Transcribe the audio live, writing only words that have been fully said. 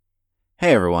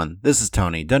Hey everyone, this is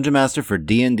Tony, Dungeon Master for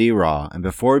D&D Raw, and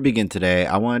before we begin today,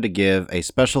 I wanted to give a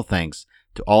special thanks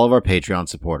to all of our Patreon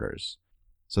supporters.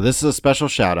 So this is a special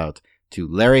shout out to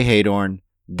Larry Haydorn,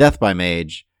 Death by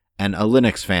Mage, and a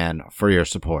Linux fan for your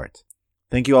support.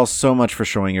 Thank you all so much for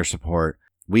showing your support.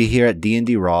 We here at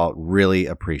D&D Raw really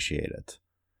appreciate it.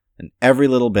 And every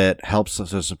little bit helps us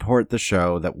to support the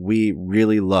show that we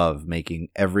really love making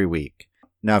every week.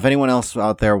 Now, if anyone else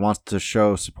out there wants to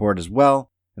show support as well,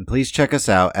 and please check us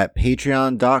out at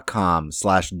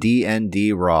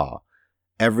patreon.com/DNDRaw.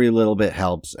 Every little bit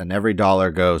helps and every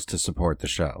dollar goes to support the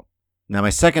show. Now, my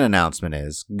second announcement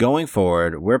is, going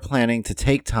forward, we're planning to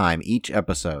take time each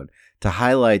episode to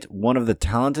highlight one of the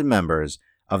talented members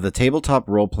of the tabletop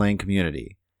role-playing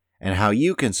community and how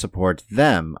you can support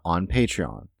them on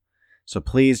Patreon. So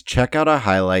please check out our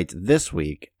highlight this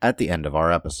week at the end of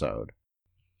our episode.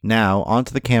 Now, on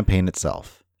to the campaign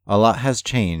itself. A lot has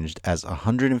changed as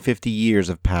 150 years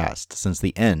have passed since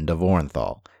the end of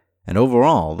Orenthal, and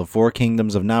overall, the four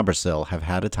kingdoms of Nabrasil have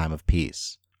had a time of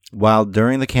peace. While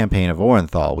during the campaign of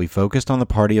Orenthal, we focused on the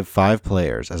party of 5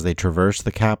 players as they traversed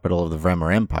the capital of the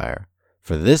Vremer Empire,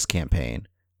 for this campaign,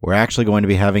 we're actually going to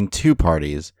be having 2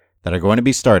 parties that are going to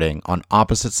be starting on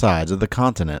opposite sides of the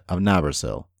continent of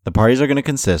Nabrasil. The parties are going to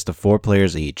consist of 4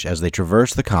 players each as they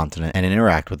traverse the continent and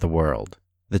interact with the world.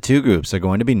 The 2 groups are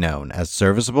going to be known as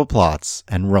Serviceable Plots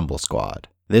and Rumble Squad.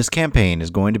 This campaign is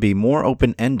going to be more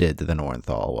open-ended than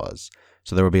Orenthal was,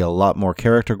 so there will be a lot more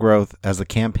character growth as the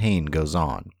campaign goes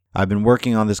on. I've been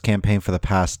working on this campaign for the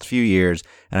past few years,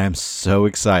 and I'm so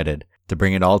excited to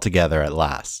bring it all together at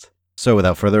last. So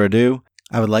without further ado,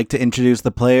 I would like to introduce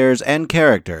the players and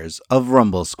characters of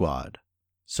Rumble Squad.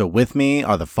 So with me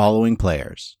are the following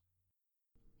players.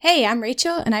 Hey, I'm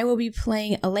Rachel, and I will be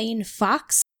playing Elaine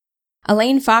Fox.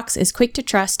 Elaine Fox is quick to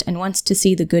trust and wants to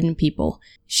see the good in people.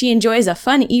 She enjoys a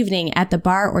fun evening at the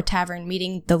bar or tavern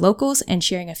meeting the locals and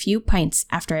sharing a few pints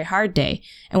after a hard day,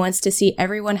 and wants to see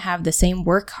everyone have the same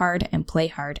work hard and play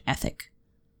hard ethic.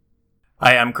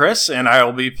 Hi, I'm Chris, and I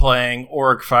will be playing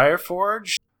Auric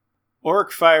Fireforge.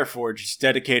 Auric Fireforge has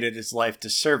dedicated his life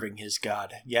to serving his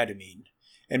god, Yadamine,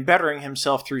 and bettering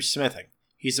himself through smithing.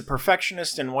 He's a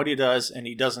perfectionist in what he does, and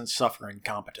he doesn't suffer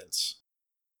incompetence.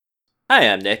 Hi,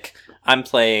 I'm Nick. I'm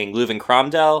playing Leuven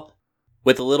Cromdell.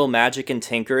 With a little magic and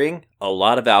tinkering, a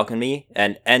lot of alchemy,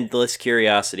 and endless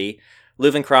curiosity,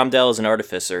 Leuven Cromdell is an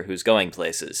artificer who's going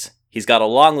places. He's got a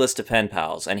long list of pen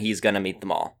pals, and he's gonna meet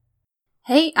them all.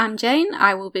 Hey, I'm Jane.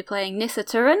 I will be playing Nissa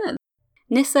Turin.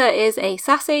 Nissa is a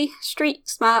sassy,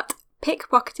 street-smart,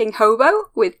 pickpocketing hobo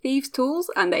with thieves' tools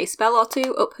and a spell or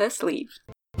 2 up her sleeve.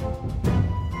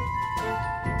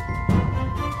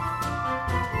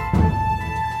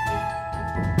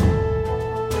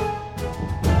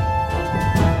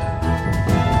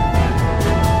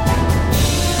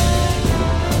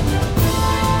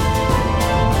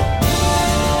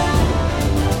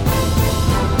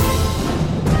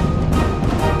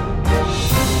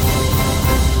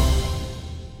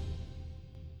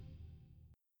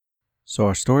 So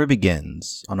our story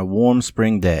begins on a warm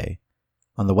spring day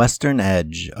on the western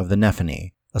edge of the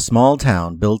Nefany, a small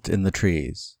town built in the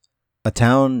trees. A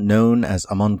town known as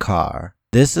Amonkar.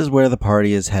 This is where the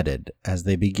party is headed as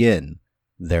they begin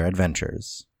their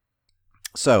adventures.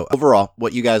 So overall,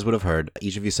 what you guys would have heard,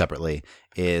 each of you separately,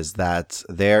 is that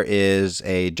there is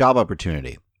a job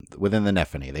opportunity within the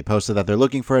Nefany. They posted that they're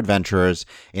looking for adventurers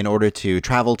in order to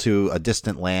travel to a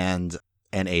distant land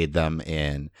and aid them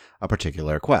in a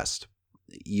particular quest.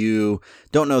 You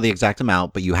don't know the exact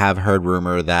amount, but you have heard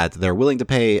rumor that they're willing to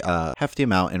pay a hefty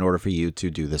amount in order for you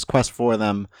to do this quest for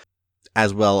them,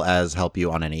 as well as help you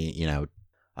on any,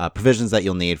 provisions that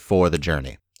you'll need for the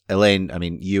journey. Elaine,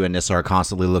 you and Nissa are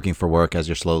constantly looking for work as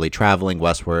you're slowly traveling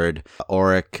westward.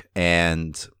 Auric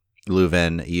and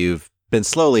Leuven, you've been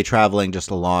slowly traveling just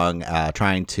along,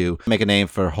 trying to make a name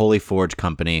for Holy Forge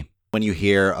Company. When you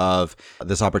hear of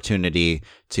this opportunity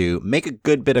to make a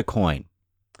good bit of coin.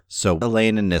 So,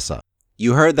 Elaine and Nissa,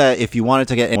 you heard that if you wanted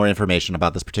to get more information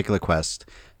about this particular quest,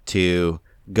 to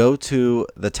go to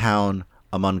the town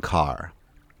Amonkar.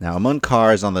 Now,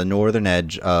 Amonkar is on the northern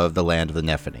edge of the land of the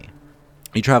Nefany.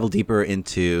 You travel deeper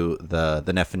into the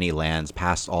Nefany lands,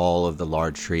 past all of the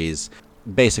large trees.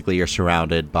 Basically, you're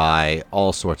surrounded by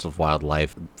all sorts of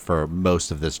wildlife for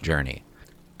most of this journey.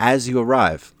 As you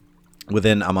arrive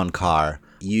within Amonkar,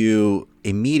 you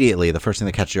immediately, the first thing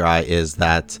that catches your eye is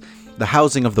that the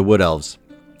housing of the Wood Elves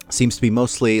seems to be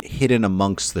mostly hidden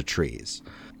amongst the trees.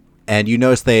 And you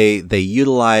notice they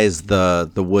utilize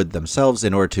the wood themselves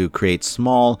in order to create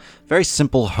small, very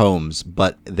simple homes,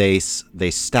 but they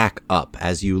stack up.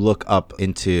 As you look up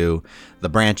into the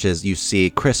branches, you see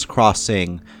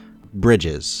crisscrossing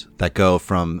bridges that go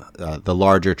from the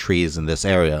larger trees in this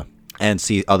area, and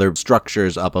see other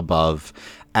structures up above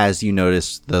as you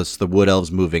notice the wood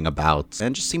elves moving about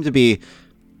and just seem to be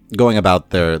going about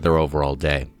their overall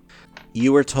day.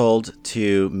 You were told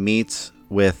to meet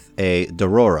with a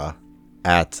Dorora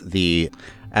at the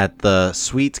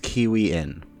Sweet Kiwi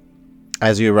Inn.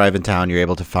 As you arrive in town, you're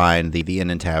able to find the Inn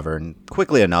and Tavern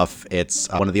quickly enough. It's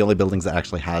one of the only buildings that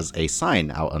actually has a sign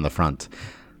out on the front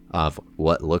of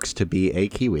what looks to be a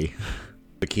kiwi.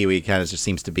 The kiwi kind of just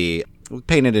seems to be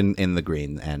painted in the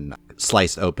green and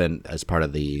sliced open as part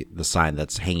of the sign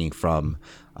that's hanging from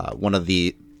one of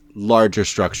the larger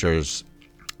structures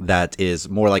that is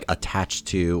more like attached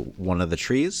to one of the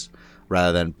trees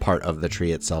rather than part of the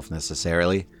tree itself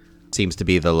necessarily. Seems to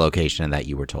be the location that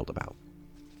you were told about.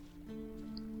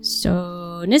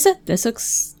 So, Nissa, this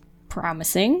looks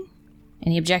promising.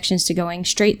 Any objections to going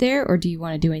straight there, or do you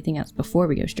want to do anything else before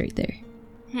we go straight there?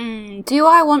 Do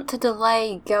I want to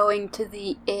delay going to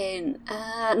the inn?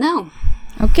 No.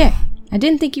 Okay. I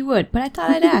didn't think you would, but I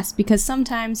thought I'd ask, because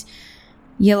sometimes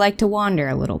you like to wander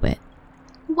a little bit.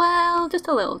 Well, just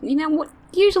a little. You know,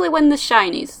 usually when there's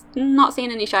shinies. Not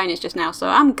seeing any shinies just now, so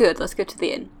I'm good. Let's go to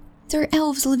the inn. There are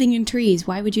elves living in trees.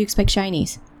 Why would you expect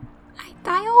shinies?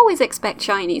 I always expect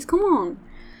shinies. Come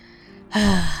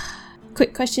on.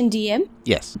 Quick question, DM.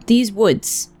 Yes. These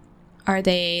woods, are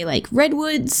they like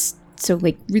redwoods? So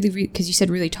like really, because you said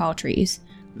really tall trees.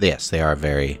 Yes, they are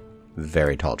very,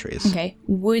 very tall trees. Okay.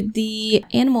 Would the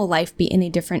animal life be any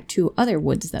different to other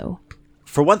woods, though?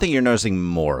 For one thing, you're noticing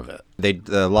more of it.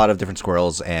 A lot of different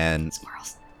squirrels and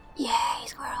Yay,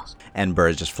 squirrels. and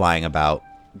birds just flying about.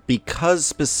 Because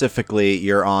specifically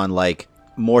you're on like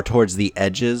more towards the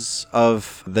edges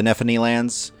of the Nephany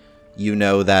lands, you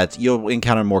know that you'll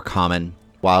encounter more common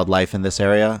wildlife in this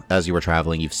area. As you were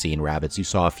traveling, you've seen rabbits. You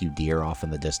saw a few deer off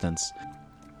in the distance.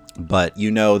 But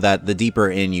you know that the deeper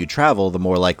in you travel, the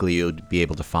more likely you'd be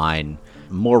able to find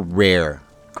more rare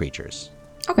creatures.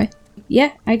 Okay.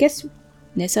 Yeah, I guess,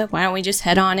 Nissa, why don't we just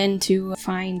head on in to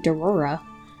find Dorora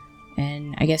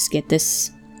and I guess get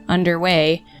this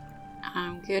underway.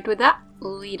 I'm good with that.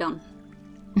 Lead on.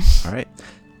 All right.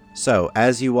 So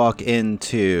as you walk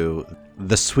into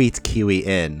the Sweet Kiwi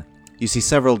Inn, you see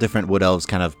several different wood elves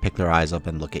kind of pick their eyes up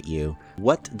and look at you.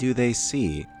 What do they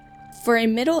see? For a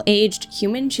middle-aged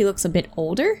human, she looks a bit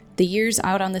older. The years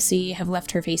out on the sea have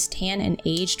left her face tan and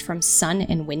aged from sun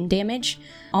and wind damage.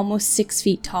 Almost 6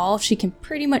 feet tall, she can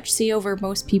pretty much see over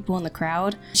most people in the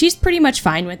crowd. She's pretty much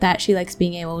fine with that. She likes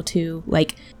being able to,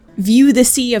 view the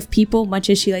sea of people much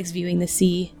as she likes viewing the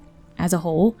sea as a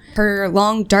whole. Her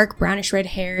long, dark, brownish red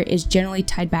hair is generally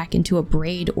tied back into a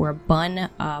braid or a bun,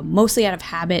 mostly out of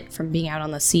habit from being out on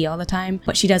the sea all the time.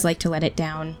 But she does like to let it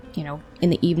down, in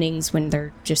the evenings when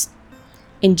they're just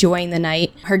enjoying the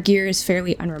night. Her gear is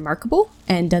fairly unremarkable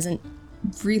and doesn't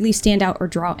really stand out or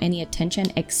draw any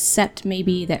attention, except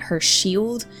maybe that her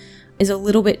shield is a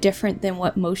little bit different than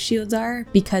what most shields are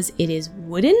because it is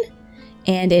wooden.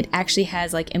 And it actually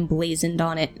has emblazoned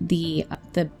on it the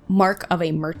mark of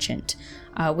a merchant,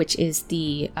 which is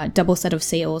the double set of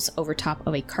sails over top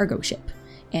of a cargo ship.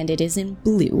 And it is in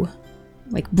blue,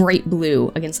 bright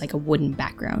blue against a wooden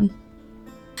background.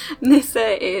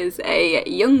 Nissa is a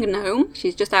young gnome.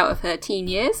 She's just out of her teen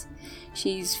years.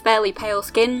 She's fairly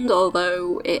pale-skinned,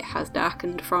 although it has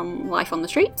darkened from life on the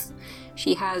streets.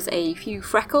 She has a few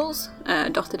freckles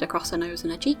dotted across her nose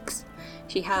and her cheeks.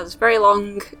 She has very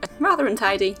long, rather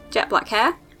untidy, jet black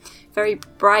hair, very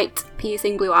bright,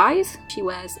 piercing blue eyes. She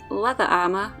wears leather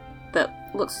armour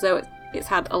that looks as though it's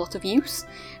had a lot of use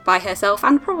by herself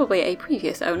and probably a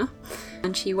previous owner.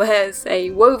 And she wears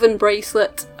a woven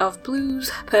bracelet of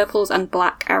blues, purples and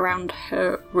black around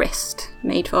her wrist,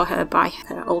 made for her by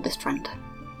her oldest friend.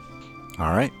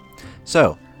 All right.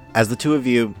 So, as the two of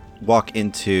you walk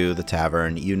into the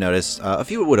tavern, you notice a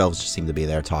few wood elves just seem to be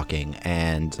there talking,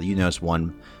 and you notice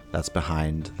one that's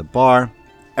behind the bar.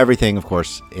 Everything, of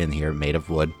course, in here made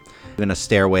of wood. Even a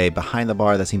stairway behind the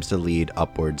bar that seems to lead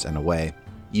upwards and away.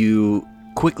 You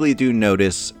quickly do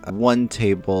notice one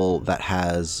table that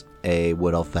has a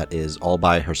wood elf that is all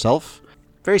by herself.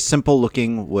 Very simple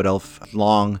looking wood elf,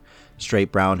 long,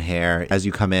 straight brown hair. As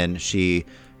you come in, she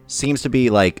seems to be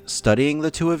studying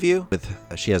the two of you.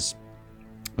 She has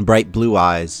bright blue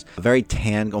eyes, a very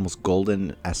tan, almost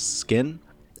golden-esque skin,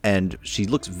 and she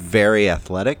looks very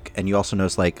athletic. And you also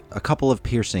notice a couple of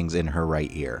piercings in her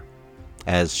right ear,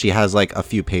 as she has a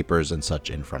few papers and such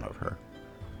in front of her.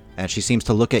 and she seems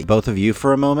to look at both of you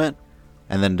for a moment,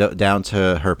 and then down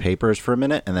to her papers for a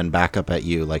minute, and then back up at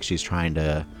you like she's trying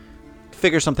to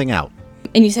figure something out.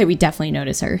 And you say we definitely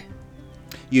notice her.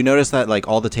 You notice that like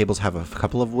all the tables have a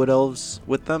couple of wood elves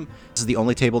with them. This is the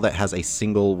only table that has a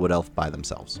single wood elf by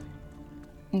themselves.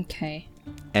 Okay.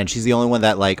 And she's the only one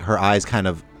that like her eyes kind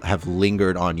of have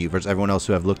lingered on you versus everyone else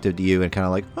who have looked at you and kind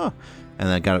of like, huh, and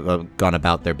then kind of gone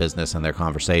about their business and their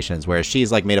conversations. Whereas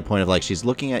she's like made a point of like she's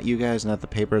looking at you guys and at the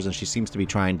papers, and she seems to be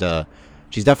trying to.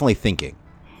 She's definitely thinking.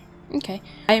 Okay.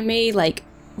 I may like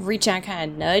reach out and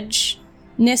kind of nudge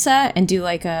Nissa and do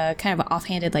like a kind of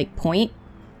offhanded like point.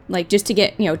 Like just to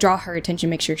get, draw her attention,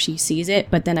 make sure she sees it.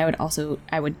 But then I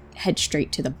would head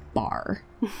straight to the bar.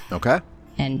 Okay.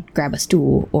 And grab a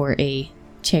stool or a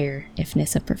chair if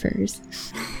Nissa prefers.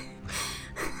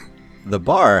 The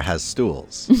bar has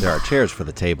stools. There are chairs for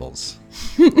the tables.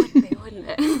 Wouldn't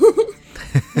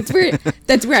it?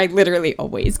 That's where I literally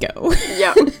always go.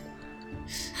 Yep.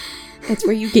 That's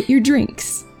where you get your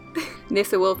drinks.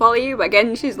 Nissa will follow you, but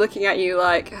again, she's looking at you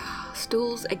like,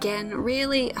 stools again?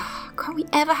 Really? Can't we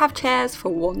ever have chairs for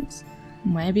once?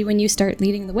 Maybe when you start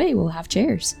leading the way, we'll have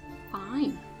chairs.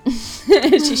 Fine.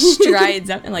 She strides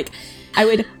up and like, I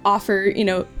would offer,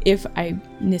 if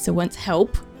Nissa wants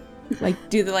help, like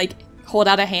do the like hold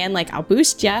out a hand, like I'll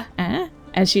boost ya,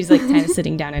 as she's like kind of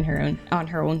sitting down on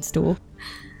her own stool.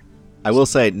 I will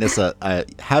say, Nissa,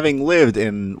 having lived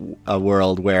in a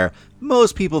world where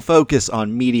most people focus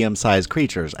on medium-sized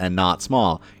creatures and not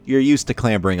small, you're used to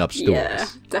clambering up stools. Yeah,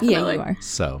 definitely. Yeah, you are.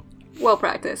 So. Well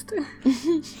practiced.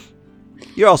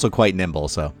 You're also quite nimble,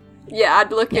 so. Yeah,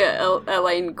 I'd look at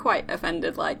Elaine quite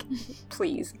offended, like,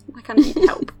 please, I kind of need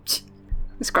help.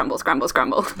 Scramble, scramble,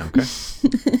 scramble. Okay.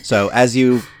 So as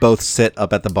you both sit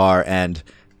up at the bar and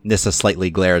Nissa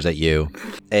slightly glares at you,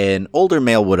 an older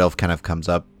male wood elf kind of comes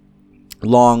up.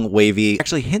 Long, wavy,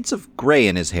 actually hints of gray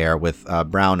in his hair with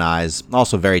brown eyes,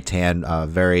 also very tan,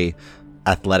 very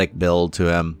athletic build to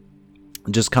him.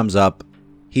 Just comes up.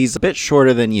 He's a bit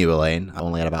shorter than you, Elaine,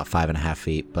 only at about 5.5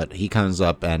 feet, but he comes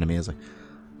up and he is like,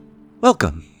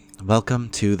 Welcome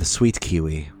to the Sweet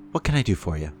Kiwi. What can I do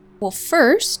for you? Well,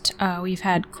 first, we've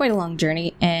had quite a long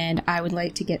journey, and I would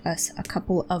like to get us a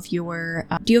couple of your...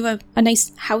 do you have a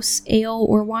nice house ale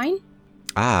or wine?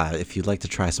 If you'd like to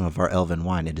try some of our elven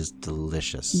wine, it is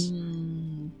delicious.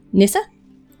 Nissa?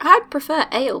 I'd prefer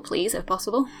ale, please, if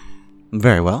possible.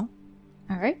 Very well.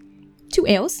 All right. 2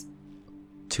 ales.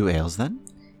 2 ales, then.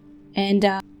 And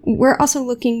we're also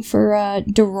looking for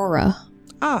Dorora.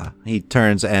 He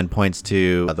turns and points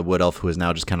to the wood elf, who is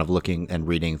now just kind of looking and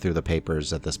reading through the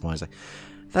papers at this point. He's like,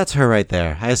 that's her right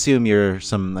there. I assume you're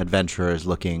some adventurers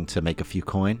looking to make a few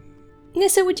coin?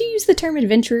 Nissa, would you use the term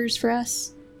adventurers for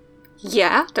us?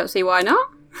 Yeah, don't see why not.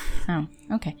 Oh,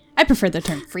 okay. I prefer the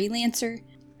term freelancer.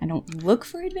 I don't look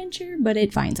for adventure, but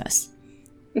it finds us.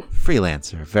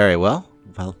 Freelancer. Very well.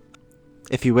 Well,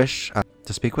 if you wish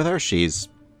to speak with her, she's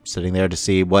sitting there to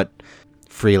see what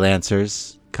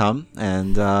freelancers come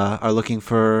and are looking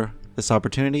for this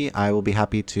opportunity. I will be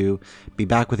happy to be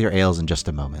back with your ales in just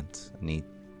a moment. And he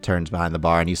turns behind the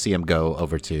bar, and you see him go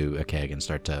over to a keg and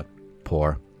start to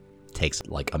pour. Takes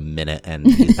like a minute, and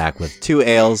he's back with 2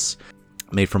 ales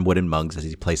made from wooden mugs as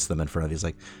he places them in front of you. He's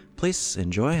like, please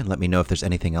enjoy and let me know if there's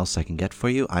anything else I can get for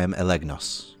you. I am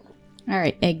Elegnos. All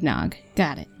right, eggnog.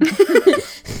 Got it.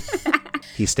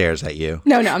 He stares at you.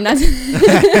 No, I'm not.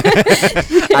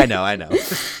 I know.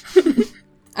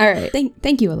 All right.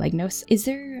 Thank you, Elegnos. Is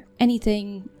there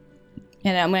anything,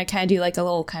 and I'm going to kind of do like a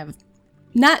little kind of,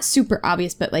 not super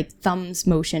obvious, but like thumbs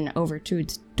motion over to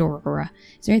Dorora.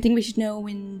 Is there anything we should know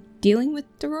when dealing with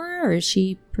Dorora, or is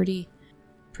she pretty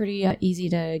easy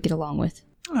to get along with?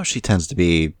 Oh, she tends to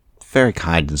be very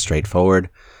kind and straightforward.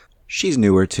 She's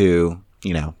newer to,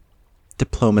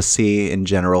 diplomacy in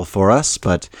general for us,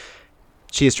 but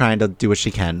she is trying to do what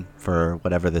she can for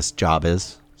whatever this job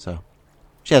is. So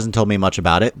she hasn't told me much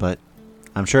about it, but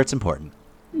I'm sure it's important.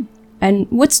 And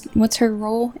what's her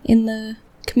role in the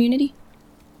community?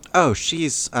 Oh,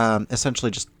 she's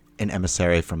essentially just an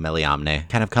emissary from Meliamne.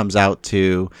 Kind of comes out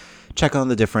to check on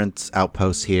the different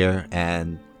outposts here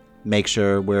and make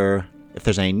sure if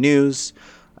there's any news,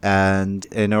 and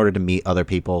in order to meet other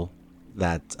people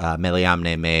that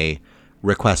Meliamne may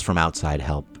request from outside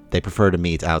help. They prefer to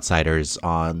meet outsiders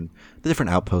on the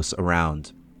different outposts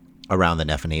around the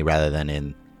Nephany rather than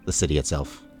in the city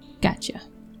itself. Gotcha.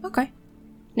 Okay.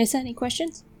 Nissa, any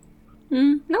questions?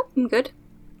 Nope, I'm good.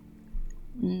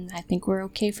 I think we're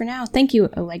okay for now. Thank you,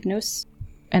 Elegnos.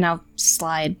 And I'll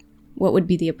slide what would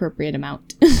be the appropriate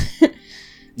amount.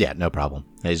 Yeah, no problem.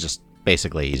 He's just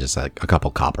like a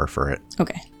couple copper for it.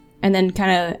 Okay. And then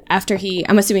kind of after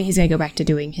I'm assuming he's going to go back to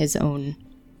doing his own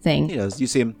thing. He does. You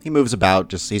see him. He moves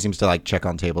about. He seems to like check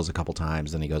on tables a couple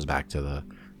times. Then he goes back to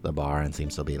the bar and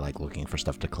seems to be like looking for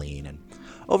stuff to clean. And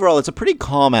overall, it's a pretty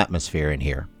calm atmosphere in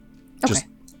here. Okay. Just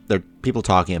there are people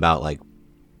talking about like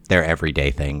their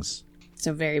everyday things.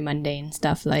 So very mundane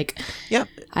stuff like, Yeah,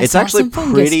 I it's saw actually some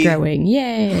fungus pretty. growing.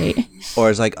 Yay.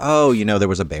 Or it's like, oh, there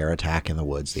was a bear attack in the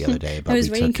woods the other day, but I was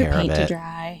we waiting took for care of paint to it.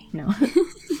 dry. No.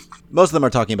 Most of them are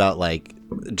talking about like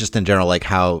just in general, like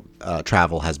how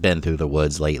travel has been through the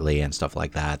woods lately and stuff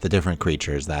like that. The different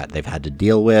creatures that they've had to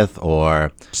deal with,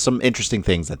 or some interesting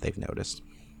things that they've noticed.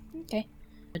 Okay.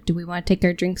 Do we want to take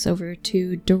our drinks over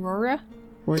to Dorora?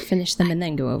 Or finish them and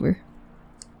then go over?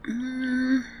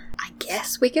 I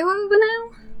guess we go over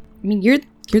now. I mean, you're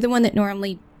the one that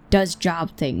normally does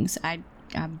job things.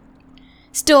 I'm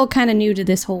still kind of new to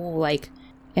this whole, like,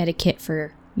 etiquette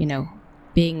for,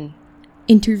 being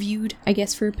interviewed, I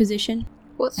guess, for a position.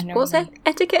 What's normally-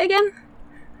 etiquette again?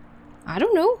 I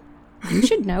don't know. You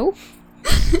should know.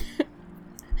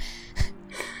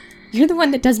 You're the one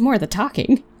that does more of the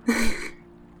talking.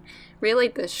 Really?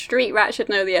 The street rat should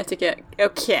know the etiquette.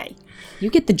 Okay. You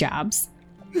get the jobs.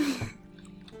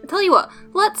 I tell you what,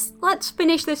 let's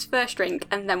finish this first drink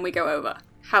and then we go over.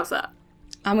 How's that?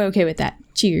 I'm okay with that.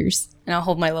 Cheers. And I'll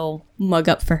hold my little mug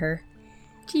up for her.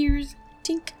 Cheers.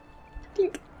 Tink.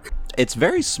 Tink. It's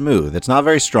very smooth. It's not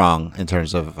very strong in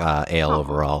terms of ale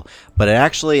overall, but it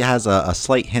actually has a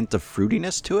slight hint of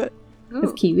fruitiness to it.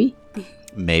 With kiwi.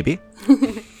 Maybe.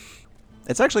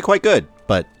 It's actually quite good,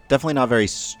 but definitely not very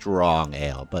strong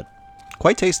ale, but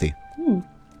quite tasty.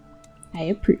 I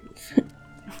approve.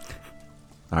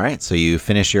 All right, so you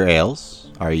finish your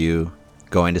ales. Are you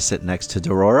going to sit next to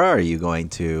Dorora, or are you going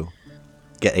to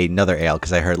get another ale?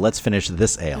 Because I heard, let's finish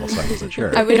this ale, so I wasn't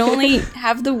sure. I would only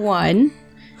have the one,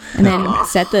 and then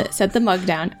set the mug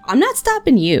down. I'm not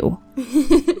stopping you,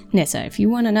 Nissa. If you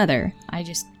want another, I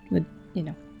just would,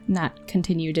 not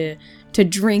continue to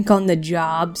drink on the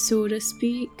job, so to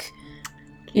speak.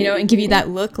 And give you that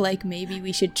look like maybe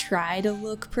we should try to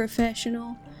look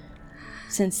professional,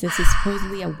 since this is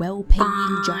supposedly a well-paying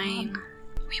Fine. job.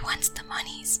 We wants the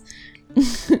monies.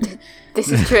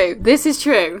 This is true. This is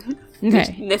true.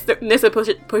 Okay. Nissa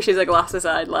pushes a glass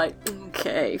aside like,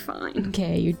 okay, fine.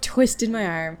 Okay, you twisted my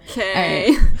arm. Okay.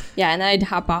 All right. Yeah, and then I'd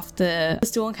hop off the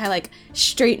stool and kind of like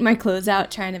straighten my clothes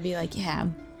out, trying to be like, yeah,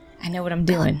 I know what I'm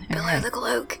doing. All Below right. the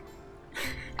cloak.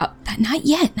 Not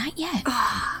yet. Not yet.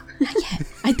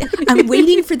 I'm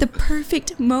waiting for the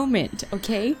perfect moment,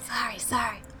 okay?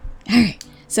 Sorry. All right.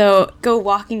 So go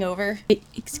walking over.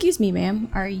 Excuse me, ma'am.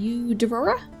 Are you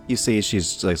Dorora? You see,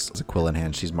 she's like a quill in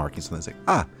hand. She's marking something. It's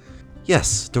like,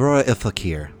 yes, Dorora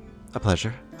Ilfakir. A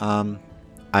pleasure.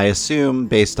 I assume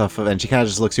based off of, and she kind of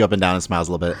just looks you up and down and smiles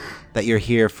a little bit, that you're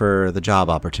here for the job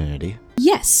opportunity.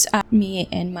 Yes. Me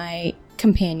and my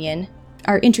companion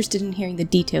are interested in hearing the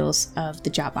details of the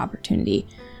job opportunity.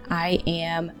 I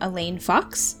am Elaine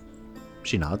Fox.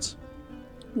 She nods.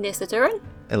 Nissa Turin.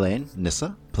 Elaine,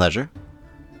 Nissa, pleasure.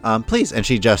 Please, and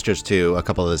she gestures to a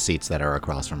couple of the seats that are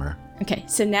across from her. Okay,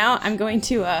 so now I'm going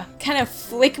to kind of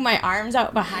flick my arms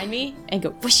out behind me and go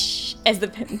whoosh as the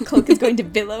cloak is going to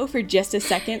billow for just a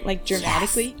second, like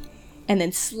dramatically, and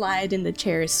then slide in the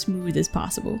chair as smooth as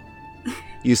possible.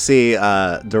 You see,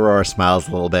 Dorora smiles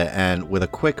a little bit, and with a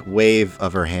quick wave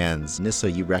of her hands, Nissa,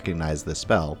 you recognize the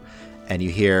spell, and you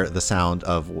hear the sound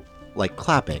of, like,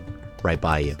 clapping right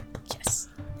by you Yes.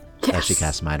 as she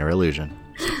casts Minor Illusion.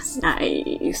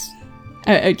 Nice.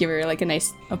 I'd give her like a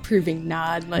nice approving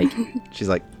nod, like, She's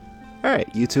like, all right,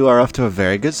 you two are off to a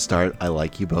very good start. I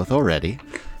like you both already.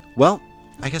 Well,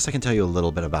 I guess I can tell you a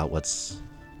little bit about what's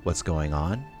going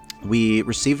on. We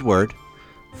received word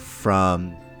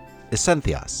from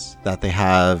Esenthias that they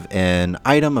have an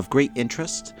item of great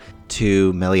interest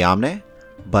to Meliamne,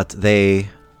 but they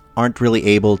aren't really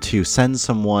able to send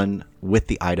someone with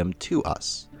the item to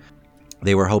us.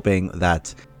 They were hoping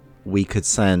that we could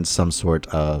send some sort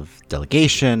of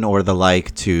delegation or the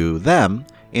like to them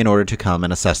in order to come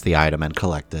and assess the item and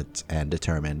collect it and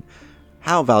determine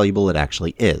how valuable it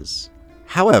actually is.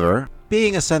 However,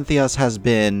 being Esenthias has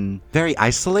been very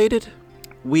isolated,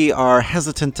 we are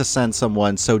hesitant to send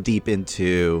someone so deep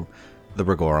into the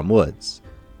Rigorum Woods,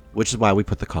 which is why we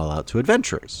put the call out to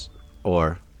adventurers,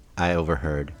 or, I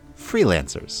overheard,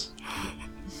 freelancers.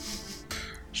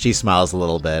 She smiles a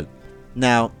little bit.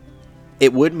 Now,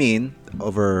 it would mean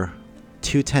over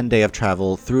 2 10-day of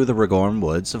travel through the Rigorum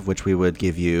Woods, of which we would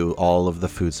give you all of the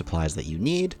food supplies that you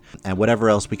need, and whatever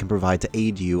else we can provide to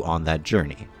aid you on that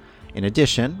journey. In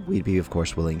addition, we'd be, of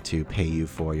course, willing to pay you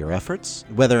for your efforts,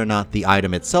 whether or not the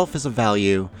item itself is of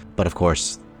value, but of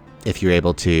course, if you're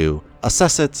able to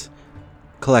assess it,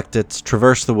 collect it,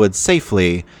 traverse the woods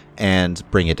safely, and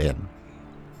bring it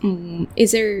in.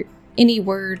 Is there any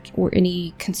word or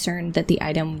any concern that the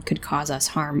item could cause us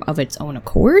harm of its own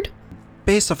accord?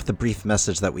 Based off the brief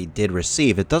message that we did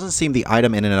receive, it doesn't seem the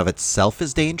item in and of itself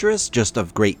is dangerous, just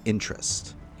of great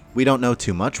interest. We don't know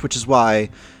too much, which is why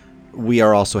we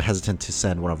are also hesitant to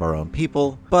send one of our own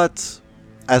people, but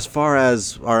as far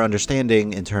as our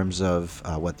understanding in terms of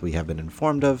what we have been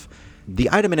informed of, the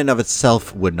item in and of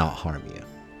itself would not harm you.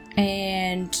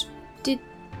 And did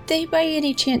they by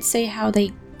any chance say how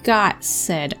they got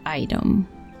said item?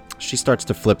 She starts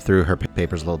to flip through her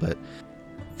papers a little bit.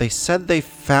 They said they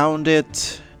found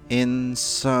it in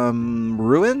some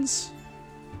ruins,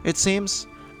 it seems.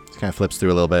 She kind of flips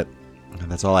through a little bit. And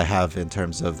that's all I have in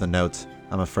terms of the note,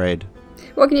 I'm afraid.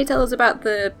 What can you tell us about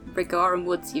the Rigaran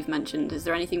woods you've mentioned? Is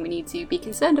there anything we need to be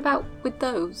concerned about with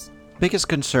those? Biggest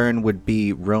concern would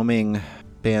be roaming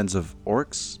bands of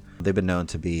orcs. They've been known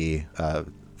to be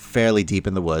fairly deep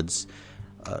in the woods.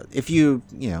 If you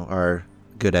are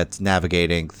good at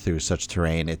navigating through such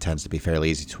terrain, it tends to be fairly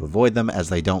easy to avoid them as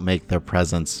they don't make their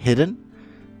presence hidden.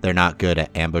 They're not good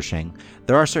at ambushing.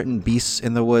 There are certain beasts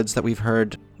in the woods that we've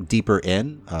heard deeper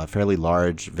in, fairly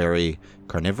large, very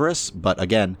carnivorous, but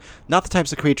again, not the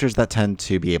types of creatures that tend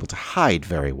to be able to hide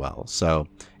very well. So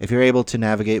if you're able to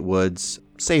navigate woods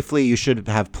safely, you should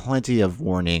have plenty of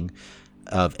warning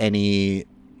of any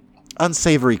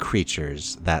unsavory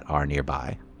creatures that are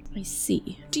nearby. I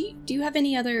see. Do you have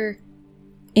any other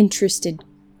interested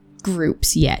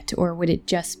groups yet, or would it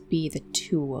just be the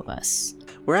two of us?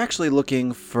 We're actually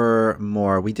looking for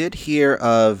more. We did hear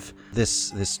of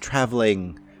this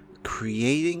traveling,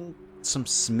 creating some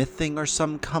smithing or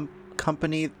some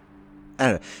company. I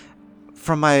don't know.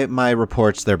 From my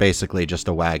reports, they're basically just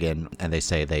a wagon, and they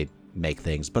say they make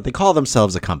things, but they call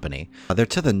themselves a company. They're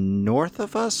to the north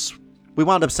of us. We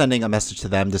wound up sending a message to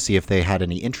them to see if they had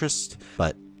any interest,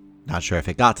 but not sure if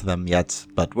it got to them yet,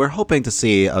 but we're hoping to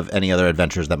see of any other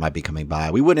adventurers that might be coming by.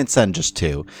 We wouldn't send just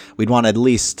 2. We'd want at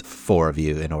least 4 of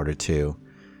you in order to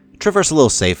traverse a little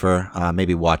safer,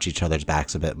 maybe watch each other's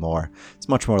backs a bit more. It's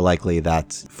much more likely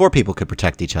that 4 people could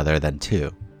protect each other than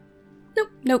 2.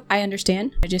 Nope, I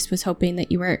understand. I just was hoping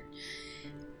that you weren't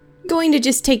going to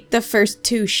just take the first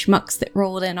 2 schmucks that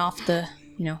rolled in off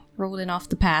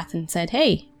the path and said,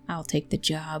 "Hey, I'll take the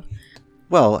job."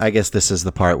 Well, I guess this is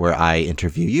the part where I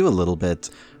interview you a little bit.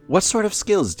 What sort of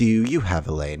skills do you have,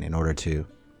 Elaine, in order to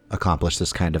accomplish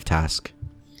this kind of task?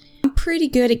 I'm pretty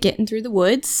good at getting through the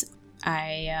woods.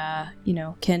 I,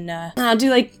 can, I'll do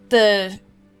like a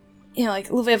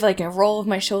little bit of like a roll of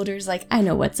my shoulders, like I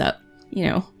know what's up,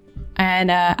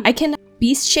 And I can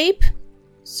beast shape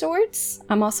swords.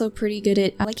 I'm also pretty good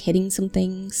at like hitting some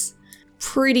things.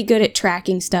 Pretty good at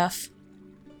tracking stuff.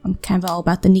 I'm kind of all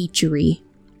about the nature-y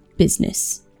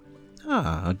business.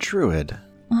 Ah, a druid.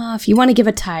 If you want to give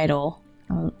a title,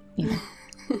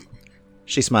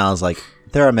 She smiles like,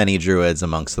 there are many druids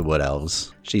amongst the wood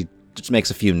elves. She just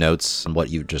makes a few notes on what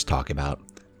you just talked about.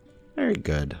 Very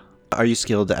good. Are you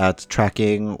skilled at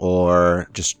tracking or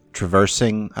just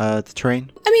traversing the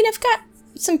terrain? I mean, I've got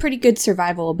some pretty good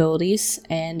survival abilities,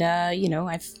 and,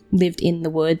 I've lived in the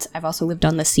woods. I've also lived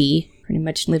on the sea. Pretty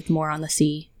much lived more on the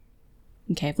sea.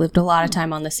 Okay, I've lived a lot of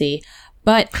time on the sea.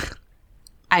 But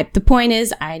the point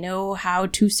is, I know how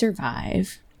to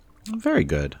survive. Very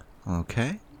good.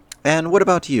 Okay. And what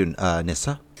about you,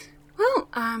 Nissa? Well,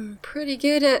 I'm pretty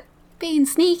good at being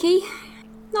sneaky.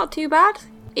 Not too bad.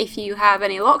 If you have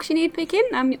any locks you need picking,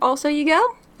 I'm also your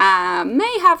girl.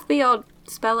 May have the odd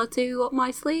spell or 2 up my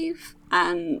sleeve.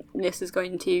 And Nissa's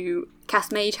going to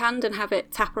cast Mage Hand and have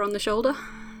it tap her on the shoulder.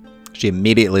 She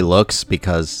immediately looks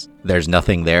because there's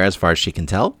nothing there as far as she can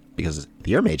tell. Because with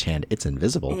your mage hand, it's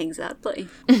invisible. Exactly.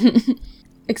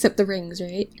 Except the rings,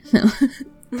 right? No.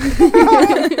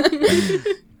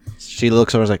 She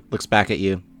looks over, looks back at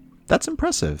you. That's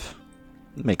impressive.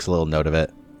 Makes a little note of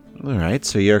it. All right,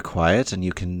 so you're quiet and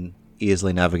you can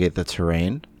easily navigate the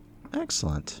terrain.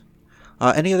 Excellent.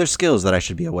 Any other skills that I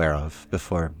should be aware of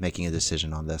before making a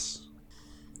decision on this?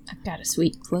 I've got a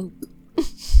sweet cloak.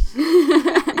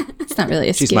 It's not really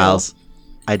a skill. She smiles.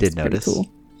 I did Pretty notice. cool.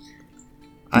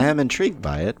 I am intrigued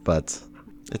by it, but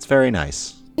it's very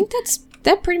nice. I think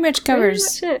that pretty much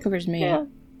covers me. Yeah.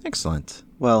 Excellent.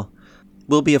 Well,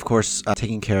 we'll be, of course,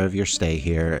 taking care of your stay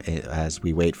here as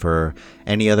we wait for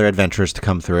any other adventurers to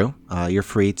come through. You're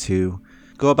free to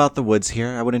go about the woods here.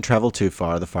 I wouldn't travel too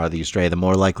far. The farther you stray, the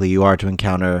more likely you are to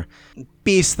encounter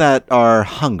beasts that are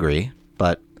hungry.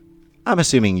 But I'm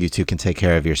assuming you two can take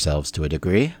care of yourselves to a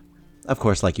degree. of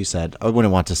course, like you said, I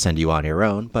wouldn't want to send you on your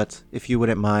own, but if you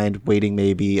wouldn't mind waiting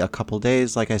maybe a couple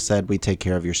days, like I said, we take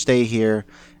care of your stay here,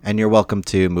 and you're welcome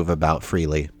to move about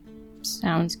freely.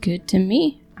 Sounds good to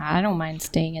me. I don't mind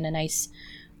staying in a nice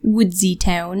woodsy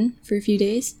town for a few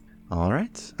days. All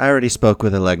right. I already spoke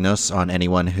with Elegnos on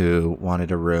anyone who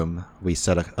wanted a room. We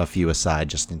set a few aside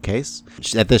just in case.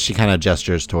 At this, she kind of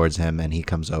gestures towards him, and he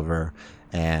comes over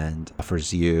and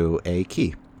offers you a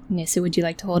key. Nissa, would you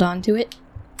like to hold on to it?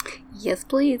 Yes,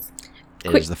 please.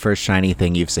 It is the first shiny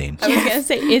thing you've seen. I was going to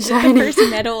say, is it the first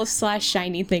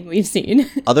metal/shiny thing we've seen?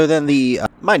 Other than the,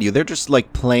 mind you, they're just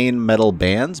like plain metal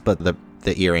bands, but the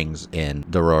earrings in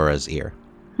Dorora's ear.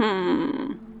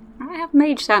 I have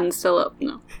Mage Hand still up.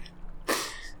 No.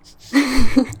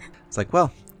 It's like,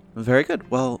 well, very good.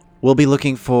 Well, we'll be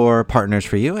looking for partners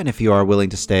for you, and if you are willing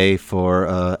to stay for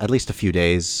at least a few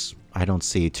days, I don't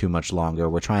see too much longer.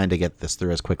 We're trying to get this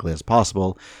through as quickly as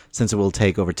possible, since it will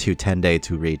take over 10 days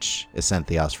to reach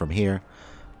Esenthios from here.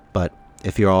 But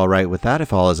if you're all right with that,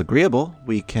 if all is agreeable,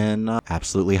 we can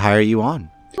absolutely hire you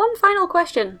on. One final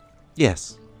question.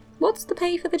 Yes. What's the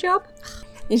pay for the job?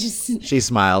 It's just, She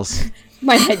smiles.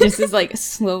 my head just is like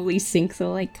slowly sinks.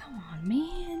 So like, come on,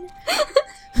 man.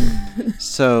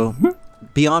 So,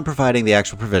 beyond providing the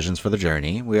actual provisions for the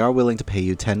journey, we are willing to pay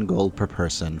you 10 gold per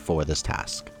person for this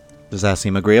task. Does that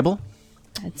seem agreeable?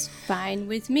 That's fine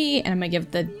with me. And I'm going to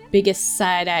give the biggest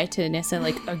side eye to Nissa,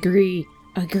 like, agree.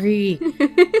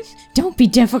 Don't be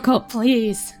difficult,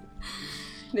 please.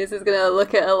 This is gonna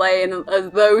look at Elaine as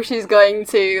though she's going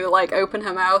to, like, open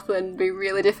her mouth and be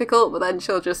really difficult, but then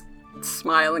she'll just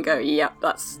smile and go, yep,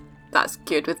 that's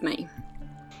good with me.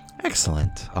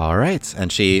 Excellent. All right.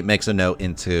 And she makes a note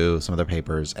into some of their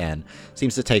papers and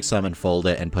seems to take some and fold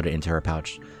it and put it into her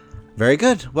pouch. Very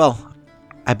good. Well,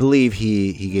 I believe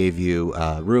he gave you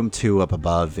room 2 up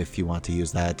above if you want to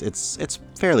use that. It's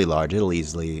fairly large. It'll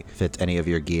easily fit any of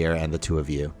your gear and the 2 of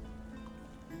you.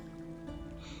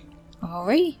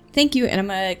 Alright, thank you. And I'm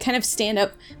going to kind of stand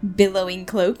up, billowing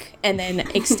cloak, and then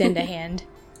extend a hand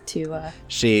to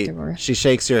She Dorora.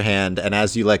 shakes your hand, and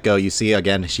as you let go, you see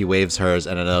again she waves hers,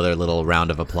 and another little round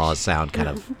of applause sound kind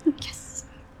of. Yes.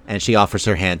 And she offers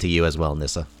her hand to you as well,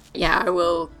 Nissa. Yeah, I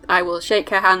will shake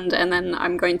her hand, and then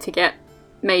I'm going to get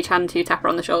Mage Hand to tap her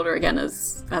on the shoulder again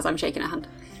as I'm shaking her hand.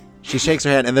 She shakes her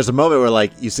hand, and there's a moment where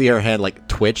like you see her hand like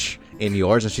twitch in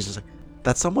yours, and she's just like,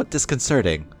 "That's somewhat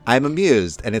disconcerting. I'm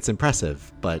amused, and it's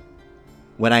impressive, but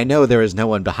when I know there is no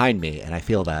one behind me, and I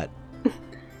feel that,"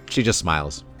 she just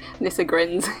smiles. Nissa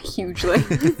grins hugely.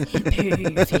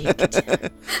 Perfect.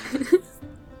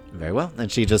 Very well.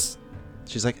 And she's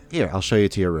like, "Here, I'll show you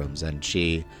to your rooms." And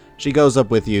she goes up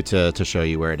with you to show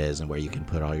you where it is and where you can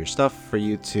put all your stuff for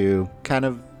you to kind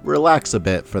of relax a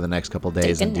bit for the next couple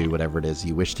days Take a and do nap. whatever it is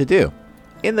you wish to do.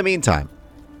 In the meantime,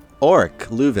 Oric,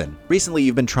 Leuven, recently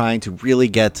you've been trying to really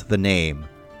get the name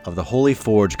of the Holy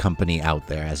Forge Company out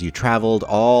there as you traveled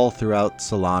all throughout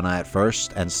Solana at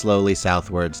first and slowly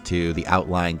southwards to the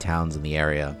outlying towns in the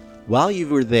area. While you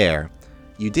were there,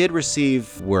 you did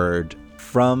receive word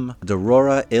from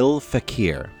Dorora Il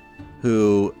Fakir,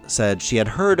 who said she had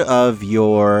heard of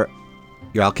your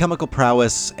alchemical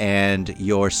prowess and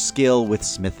your skill with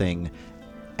smithing,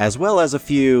 as well as a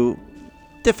few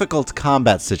difficult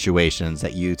combat situations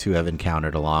that you two have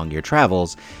encountered along your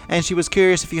travels, and she was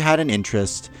curious if you had an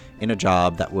interest in a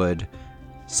job that would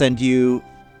send you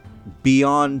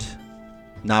beyond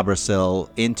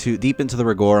Nabrasil deep into the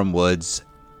Rigorum Woods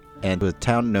and to a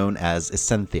town known as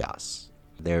Esenthios.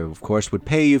 They, of course, would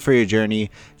pay you for your journey,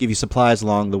 give you supplies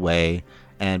along the way,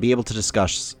 and be able to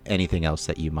discuss anything else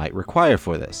that you might require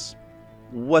for this.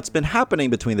 What's been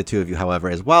happening between the two of you, however,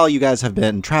 is while you guys have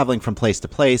been traveling from place to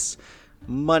place,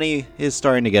 money is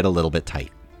starting to get a little bit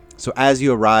tight. So as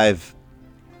you arrive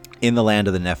in the land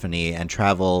of the Nephany and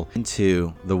travel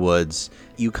into the woods,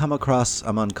 you come across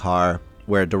Amonkar,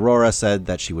 where Dorora said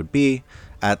that she would be,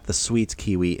 at the Sweet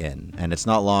Kiwi Inn. And it's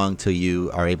not long till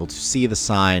you are able to see the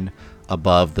sign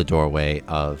above the doorway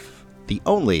of the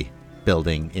only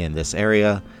building in this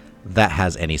area that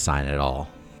has any sign at all.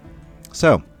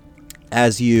 So,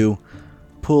 as you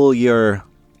pull your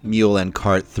mule and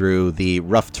cart through the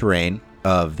rough terrain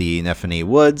of the Nephany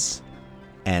Woods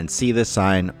and see the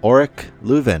sign, Oric,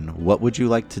 Leuven, what would you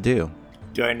like to do?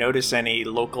 Do I notice any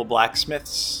local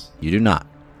blacksmiths? You do not.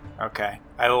 Okay.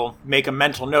 I will make a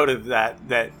mental note of that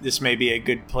this may be a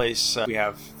good place. We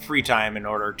have free time in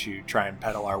order to try and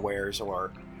peddle our wares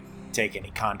or take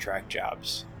any contract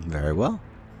jobs. Very well.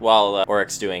 While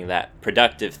Oric's doing that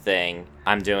productive thing,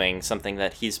 I'm doing something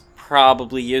that he's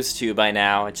probably used to by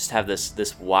now. I just have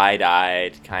this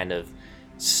wide-eyed kind of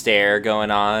stare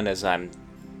going on as I'm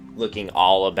looking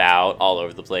all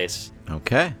over the place.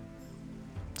 Okay.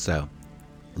 So,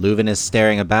 Leuven is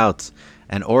staring about,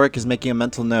 and Auric is making a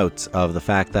mental note of the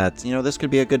fact that, this could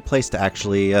be a good place to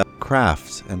actually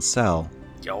craft and sell.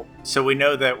 Yo. So we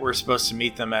know that we're supposed to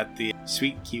meet them at the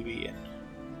Sweet Kiwi Inn.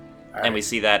 And we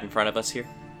see that in front of us here.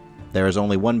 There is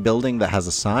only one building that has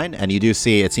a sign, and you do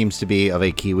see it seems to be of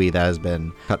a kiwi that has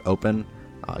been cut open.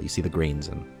 You see the greens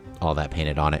and all that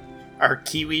painted on it. Are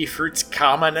kiwi fruits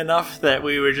common enough that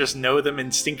we would just know them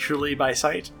instinctually by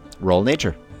sight? Roll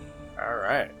nature. All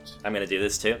right. I'm going to do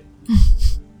this too.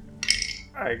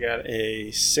 I got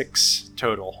a 6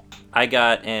 total. I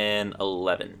got an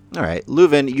 11. All right.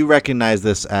 Leuven, you recognize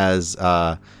this as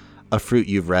a fruit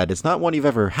you've read. It's not one you've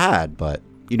ever had, but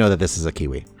you know that this is a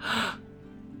kiwi.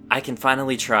 I can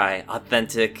finally try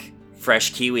authentic,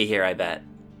 fresh kiwi here, I bet.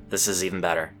 This is even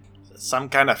better. Some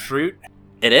kind of fruit?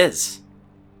 It is.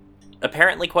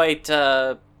 Apparently quite,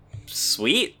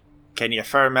 sweet. Can you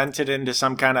ferment it into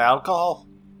some kind of alcohol?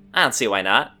 I don't see why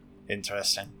not.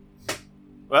 Interesting.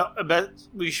 Well, I bet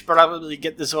we should probably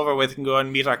get this over with and go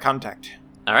and meet our contact.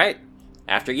 All right.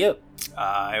 After you.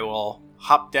 I will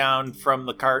hop down from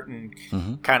the cart and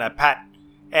kind of pat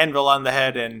Anvil on the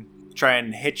head and try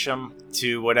and hitch him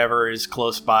to whatever is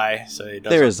close by so he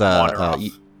doesn't There is wander off.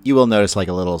 you will notice like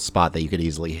a little spot that you could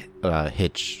easily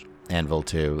hitch Anvil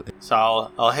to.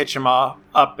 So I'll hitch him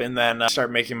up and then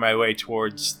start making my way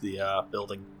towards the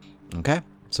building. Okay.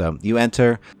 So you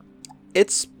enter.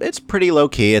 It's pretty low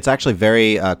key. It's actually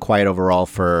very quiet overall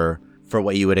for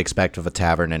what you would expect of a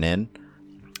tavern and inn.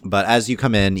 But as you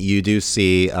come in, you do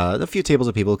see a few tables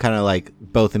of people kind of like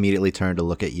both immediately turn to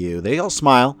look at you. They all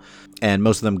smile, and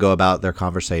most of them go about their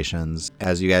conversations.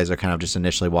 As you guys are kind of just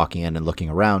initially walking in and looking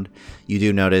around, you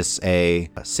do notice a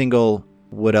single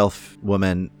wood elf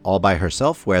woman all by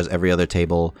herself, whereas every other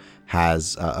table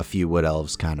has a few wood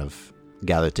elves kind of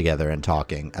gathered together and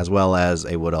talking, as well as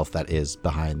a wood elf that is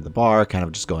behind the bar, kind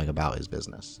of just going about his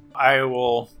business. I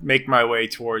will make my way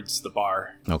towards the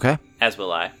bar. Okay. As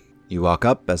will I. You walk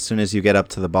up. As soon as you get up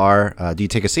to the bar, do you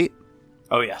take a seat?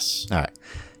 Oh, yes. All right.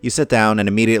 You sit down, and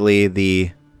immediately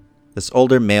this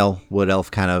older male wood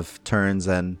elf kind of turns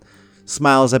and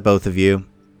smiles at both of you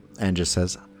and just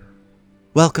says,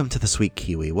 "Welcome to the Sweet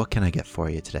Kiwi. What can I get for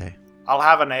you today?" I'll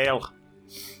have an ale.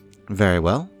 Very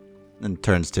well. And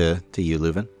turns to you,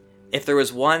 Leuven. If there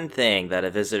was one thing that a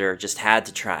visitor just had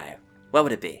to try, what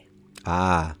would it be?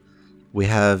 Ah, we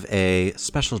have a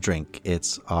special drink.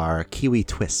 It's our Kiwi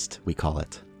Twist, we call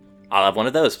it. I'll have one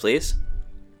of those, please.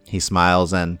 He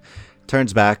smiles and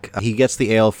turns back. He gets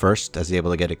the ale first, as he's able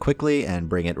to get it quickly and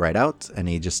bring it right out. And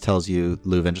he just tells you,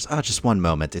 Leuven, just one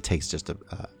moment. It takes just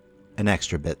an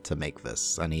extra bit to make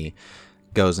this. And he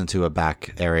goes into a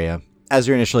back area. As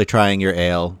you're initially trying your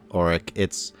ale, Auric,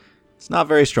 it's not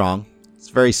very strong. It's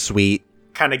very sweet.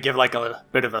 Kind of give like a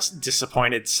bit of a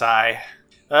disappointed sigh.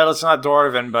 Well, it's not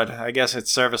Dwarven, but I guess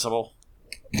it's serviceable.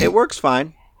 It works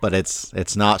fine, but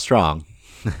it's not strong.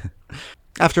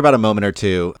 After about a moment or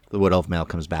two, the wood elf male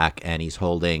comes back, and he's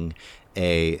holding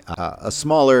a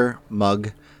smaller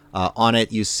mug. On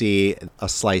it, you see a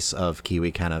slice of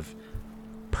kiwi kind of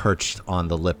perched on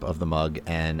the lip of the mug,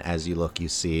 and as you look, you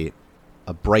see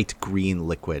a bright green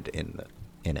liquid in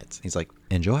it. He's like,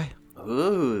 "Enjoy."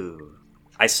 Ooh.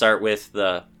 I start with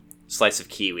the slice of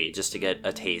kiwi just to get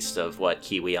a taste of what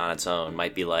kiwi on its own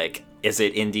might be like. Is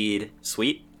it indeed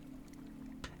sweet?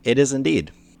 It is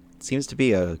indeed. It seems to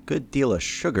be a good deal of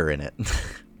sugar in it.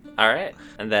 All right.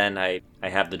 And then I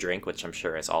have the drink, which I'm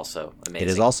sure is also amazing.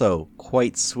 It is also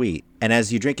quite sweet. And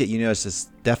as you drink it, you notice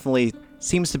this definitely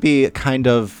seems to be a kind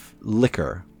of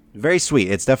liquor. Very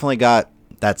sweet. It's definitely got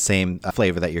that same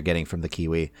flavor that you're getting from the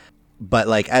kiwi. But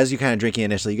like as you kind of drink it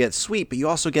initially, you get sweet, but you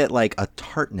also get like a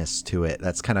tartness to it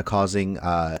that's kind of causing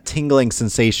a tingling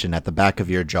sensation at the back of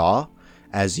your jaw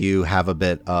as you have a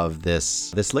bit of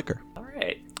this liquor. All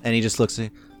right. And he just looks at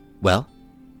you. Well?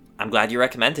 I'm glad you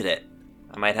recommended it.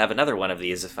 I might have another one of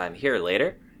these if I'm here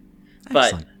later.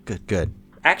 Excellent. But Good.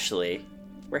 actually,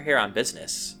 we're here on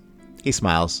business. He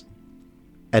smiles.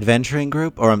 Adventuring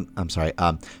group? Or I'm sorry,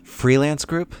 freelance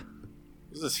group?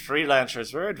 This is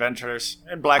freelancers. We're adventurers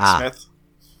and blacksmith,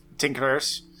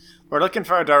 tinkerers. We're looking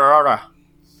for a Dorora.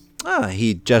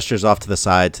 He gestures off to the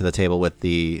side to the table with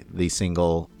the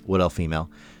single wood elf female.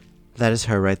 That is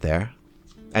her right there.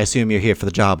 I assume you're here for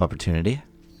the job opportunity.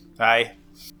 Aye.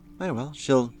 Very well.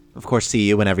 She'll, of course, see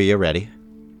you whenever you're ready.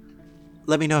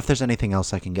 Let me know if there's anything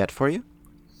else I can get for you.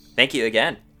 Thank you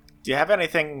again. Do you have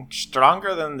anything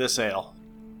stronger than this ale?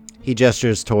 He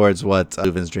gestures towards what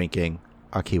Leuven's drinking,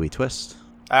 our Kiwi Twist.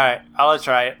 Alright, I'll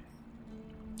try it.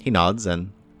 He nods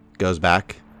and goes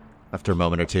back, after a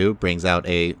moment or two, brings out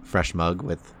a fresh mug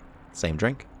with same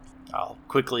drink. I'll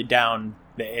quickly down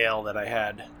the ale that I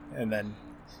had and then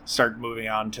start moving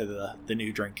on to the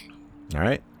new drink. All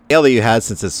right. Ale that you had,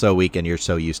 since it's so weak and you're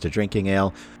so used to drinking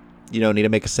ale, you don't need to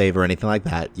make a save or anything like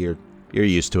that. You're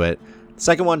used to it. The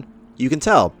second one, you can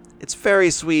tell. It's very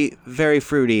sweet, very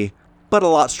fruity, but a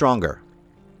lot stronger.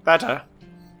 Better.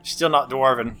 Still not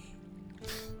dwarven.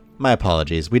 My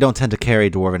apologies. We don't tend to carry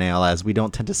dwarven ale, as we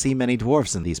don't tend to see many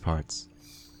dwarves in these parts.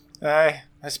 I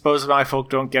suppose my folk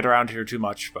don't get around here too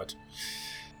much, but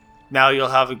now you'll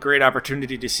have a great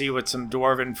opportunity to see what some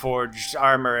dwarven forged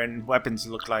armor and weapons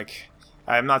look like.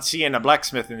 I'm not seeing a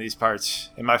blacksmith in these parts.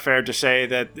 Am I fair to say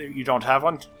that you don't have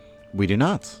one? We do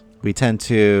not. We tend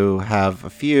to have a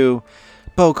few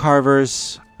bow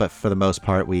carvers, but for the most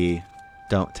part, we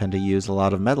don't tend to use a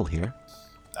lot of metal here.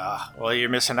 Well, you're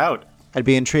missing out. I'd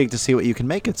be intrigued to see what you can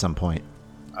make at some point.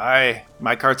 Aye,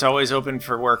 my cart's always open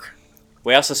for work.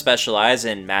 We also specialize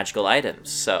in magical items,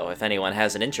 so if anyone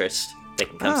has an interest, they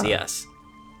can come see us.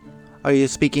 Are you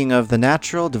speaking of the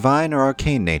natural, divine, or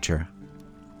arcane nature?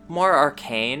 More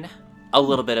arcane, a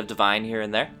little bit of divine here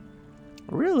and there.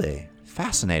 Really?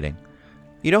 Fascinating.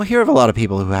 You don't hear of a lot of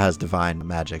people who has divine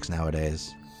magics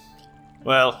nowadays.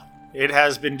 Well, it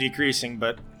has been decreasing,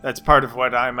 but that's part of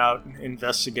what I'm out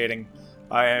investigating.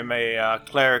 I am a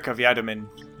cleric of Yadamin,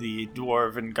 the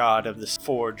dwarven god of the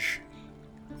forge.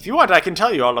 If you want, I can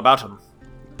tell you all about him.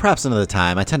 Perhaps another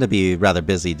time. I tend to be rather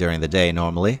busy during the day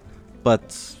normally,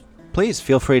 but please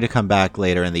feel free to come back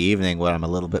later in the evening when I'm a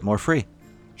little bit more free.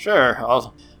 Sure,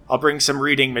 I'll bring some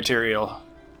reading material,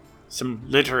 some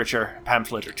literature,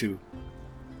 pamphlet or two.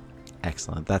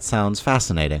 Excellent. That sounds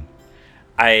fascinating.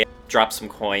 I drop some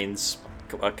coins,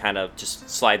 kind of just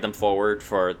slide them forward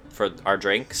for our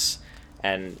drinks,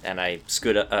 and I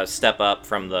scoot a step up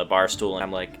from the bar stool, and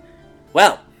I'm like,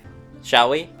 well, shall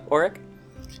we, Auric?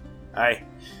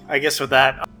 I guess with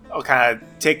that, I'll kind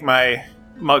of take my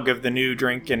mug of the new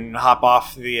drink and hop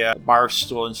off the bar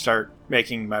stool and start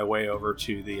making my way over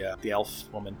to the elf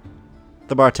woman.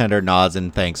 The bartender nods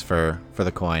and thanks for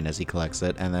the coin as he collects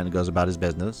it, and then goes about his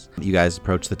business. You guys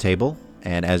approach the table,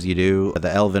 and as you do, the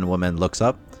elven woman looks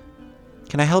up.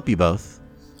 Can I help you both?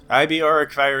 I be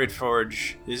Auric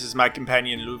Forge. This is my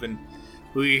companion Leuven.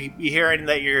 We be hearing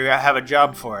that you have a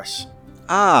job for us.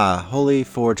 Ah, Holy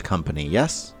Forge Company,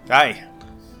 yes? Aye.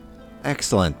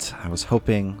 Excellent. I was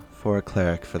hoping for a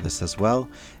cleric for this as well,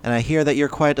 and I hear that you're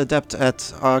quite adept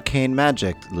at arcane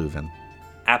magic, Leuven.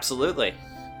 Absolutely.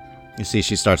 You see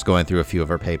she starts going through a few of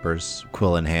her papers,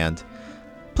 quill in hand.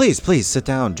 Please, sit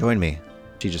down, join me.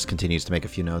 She just continues to make a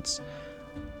few notes.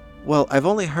 Well, I've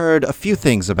only heard a few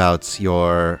things about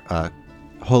your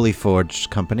Holy Forge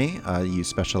Company. You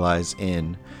specialize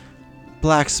in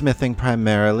blacksmithing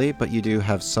primarily, but you do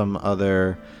have some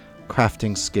other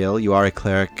crafting skill. You are a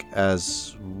cleric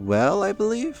as well, I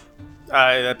believe?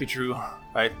 Aye, that be true.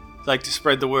 I'd like to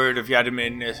spread the word of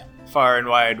Yadamin far and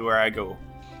wide where I go.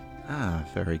 Ah,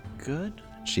 very good.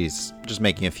 She's just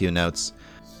making a few notes.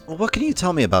 Well, what can you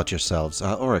tell me about yourselves?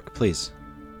 Auric, please.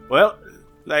 Well,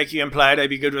 like you implied, I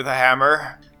be good with a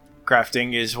hammer.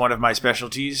 Crafting is one of my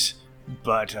specialties,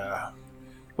 but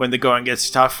when the going gets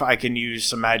tough, I can use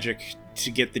some magic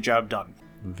to get the job done.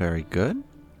 Very good.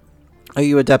 Are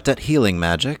you adept at healing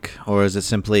magic, or is it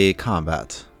simply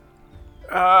combat?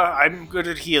 I'm good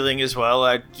at healing as well.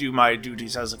 I do my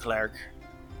duties as a cleric.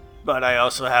 But I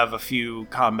also have a few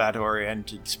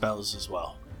combat-oriented spells as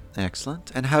well.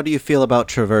 Excellent. And how do you feel about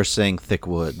traversing thick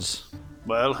woods?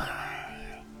 Well,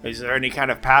 is there any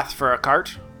kind of path for a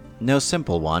cart? No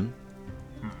simple one.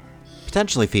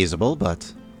 Potentially feasible,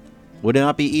 but would it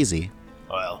not be easy?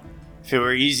 Well, if it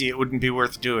were easy, it wouldn't be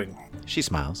worth doing. She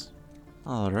smiles.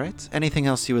 All right. Anything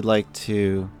else you would like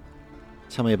to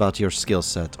tell me about your skill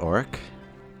set, Auric?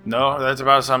 No, that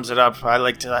about sums it up. I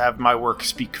like to have my work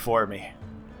speak for me.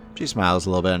 She smiles a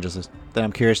little bit and just says, then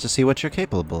I'm curious to see what you're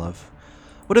capable of.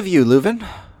 What of you, Leuven?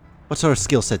 What sort of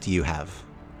skill set do you have?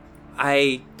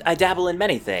 I dabble in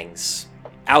many things.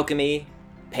 Alchemy,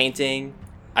 painting,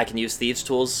 I can use thieves'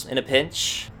 tools in a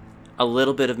pinch, a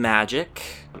little bit of magic.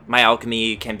 My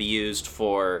alchemy can be used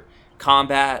for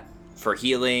combat, for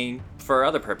healing, for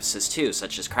other purposes too,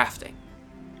 such as crafting.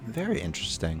 Very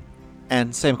interesting.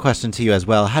 And same question to you as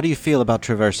well. How do you feel about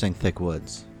traversing thick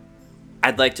woods?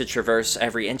 I'd like to traverse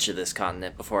every inch of this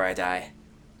continent before I die.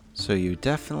 So you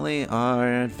definitely are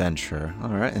an adventurer. All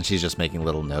right. And she's just making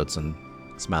little notes and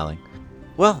smiling.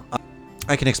 Well,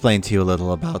 I can explain to you a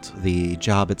little about the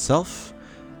job itself.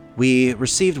 We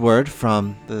received word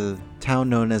from the town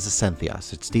known as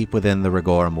Ascenthias. It's deep within the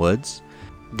Rigorum Woods.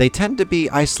 They tend to be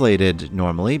isolated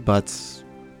normally, but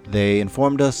They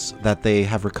informed us that they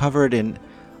have recovered an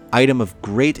item of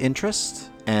great interest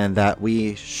and that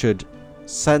we should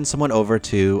send someone over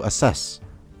to assess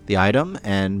the item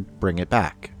and bring it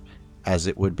back, as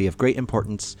it would be of great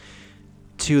importance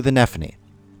to the Nephany.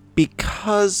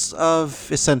 Because of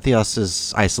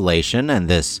Isenthios' isolation and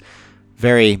this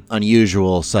very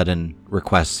unusual sudden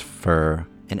request for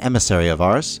an emissary of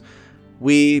ours,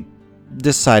 we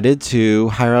decided to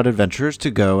hire out adventurers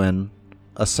to go and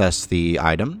assess the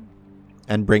item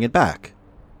and bring it back.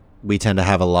 We tend to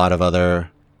have a lot of other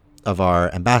of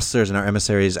our ambassadors and our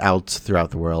emissaries out throughout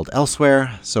the world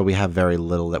elsewhere, so we have very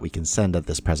little that we can send at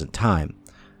this present time.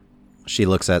 She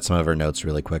looks at some of her notes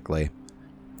really quickly.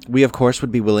 We, of course,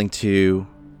 would be willing to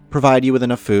provide you with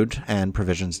enough food and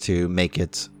provisions to make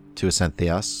it to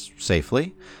Isenthios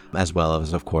safely, as well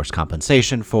as, of course,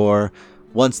 compensation for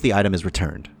once the item is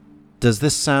returned. Does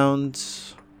this sound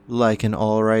like an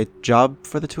alright job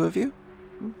for the two of you?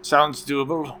 Sounds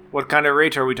doable. What kind of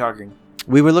rate are we talking?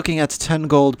 We were looking at 10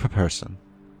 gold per person.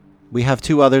 We have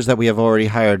 2 others that we have already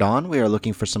hired on. We are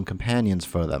looking for some companions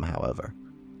for them, however.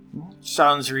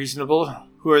 Sounds reasonable.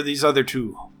 Who are these other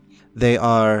 2? They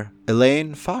are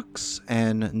Elaine Fox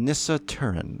and Nissa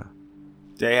Turin.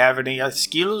 They have any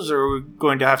skills, or are we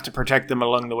going to have to protect them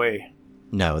along the way?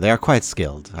 No, they are quite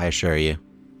skilled, I assure you.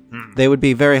 They would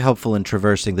be very helpful in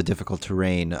traversing the difficult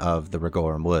terrain of the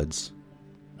Rigorum Woods.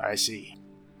 I see.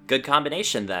 Good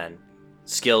combination, then.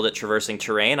 Skilled at traversing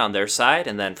terrain on their side,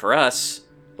 and then for us,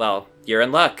 well, you're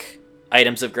in luck.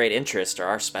 Items of great interest are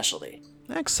our specialty.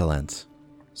 Excellent.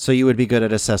 So you would be good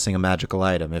at assessing a magical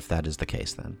item, if that is the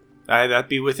case, then. That'd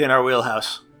be within our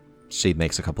wheelhouse. She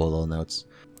makes a couple of little notes.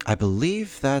 I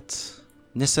believe that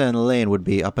Nissa and Elaine would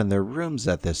be up in their rooms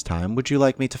at this time. Would you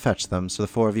like me to fetch them so the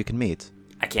 4 of you can meet?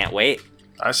 I can't wait.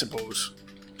 I suppose.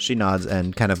 She nods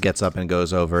and kind of gets up and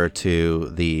goes over to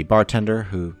the bartender,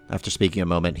 who, after speaking a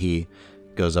moment, he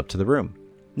goes up to the room.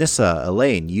 Nissa,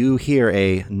 Elaine, you hear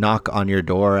a knock on your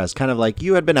door as kind of like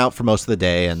you had been out for most of the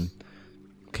day and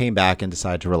came back and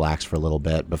decided to relax for a little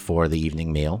bit before the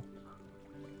evening meal.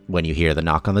 When you hear the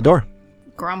knock on the door.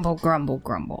 Grumble, grumble,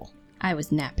 grumble. I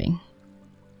was napping.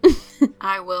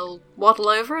 I will waddle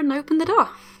over and open the door.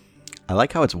 I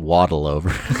like how it's waddle over.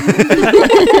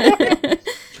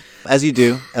 As you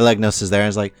do, Elegnos is there and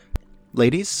is like,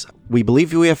 ladies, we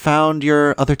believe we have found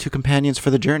your other 2 companions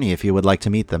for the journey if you would like to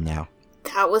meet them now.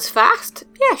 That was fast.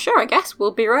 Yeah, sure, I guess.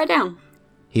 We'll be right down.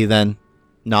 He then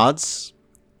nods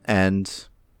and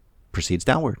proceeds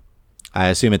downward. I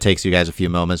assume it takes you guys a few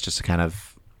moments just to kind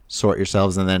of sort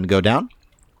yourselves and then go down.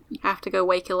 You have to go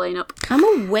wake Elaine up.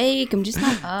 I'm awake. I'm just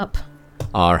not up.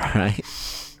 All right.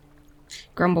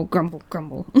 Grumble, grumble,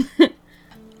 grumble.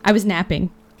 I was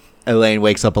napping. Elaine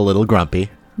wakes up a little grumpy.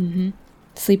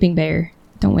 Sleeping bear.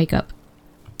 Don't wake up.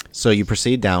 So you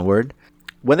proceed downward.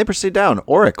 When they proceed down,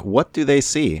 Auric, what do they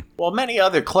see? While many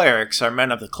other clerics are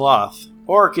men of the cloth,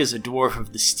 Auric is a dwarf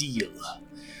of the steel.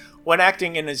 When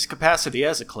acting in his capacity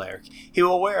as a cleric, he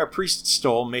will wear a priest's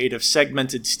stole made of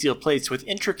segmented steel plates with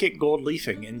intricate gold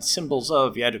leafing and symbols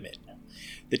of Yadamin.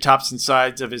 The tops and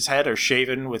sides of his head are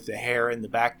shaven, with the hair in the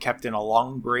back kept in a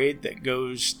long braid that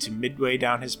goes to midway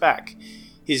down his back.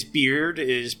 His beard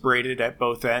is braided at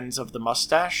both ends of the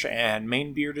mustache and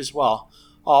main beard as well.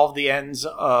 All of the ends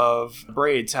of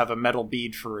braids have a metal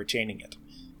bead for retaining it.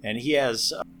 And he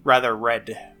has rather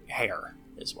red hair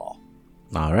as well.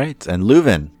 All right. And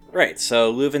Leuven. Right,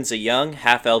 so Leuven's a young,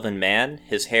 half-elven man.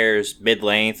 His hair's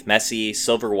mid-length, messy,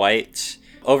 silver-white.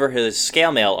 Over his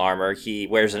scale mail armor, he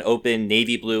wears an open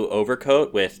navy blue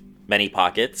overcoat with many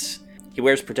pockets. He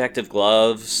wears protective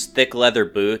gloves, thick leather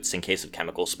boots in case of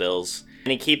chemical spills,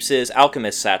 and he keeps his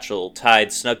alchemist satchel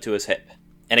tied snug to his hip.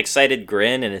 An excited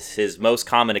grin is his most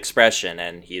common expression,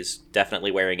 and he's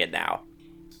definitely wearing it now.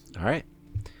 All right.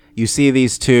 You see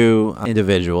these 2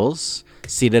 individuals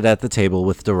seated at the table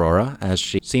with Dorora, as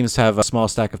she seems to have a small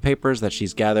stack of papers that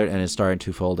she's gathered and is starting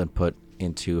to fold and put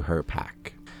into her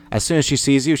pack. As soon as she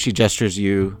sees you, she gestures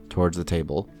you towards the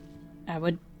table. I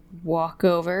would walk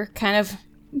over, kind of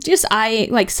just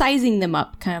sizing them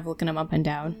up, kind of looking them up and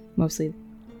down, mostly.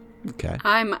 Okay.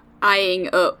 I'm eyeing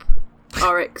up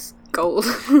Auric's gold.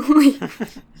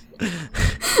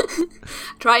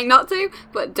 Trying not to,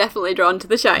 but definitely drawn to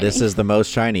the shiny. This is the most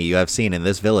shiny you have seen in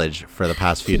this village for the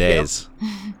past few days.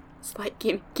 It's like,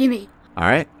 gimme. All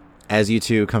right. As you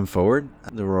 2 come forward,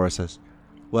 Aurora says,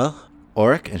 well,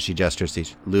 Auric, and she gestures to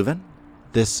Leuven,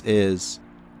 this is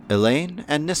Elaine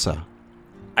and Nissa.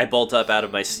 I bolt up out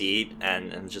of my seat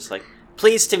and I'm just like,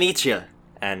 pleased to meet you,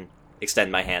 and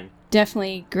extend my hand.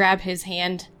 Definitely grab his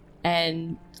hand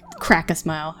and crack a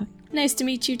smile. Nice to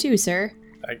meet you too, sir.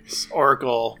 I guess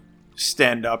Oracle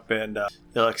stand up and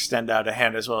he'll extend out a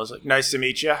hand as well. As like, nice to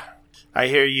meet you. I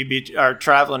hear you be our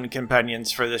traveling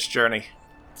companions for this journey.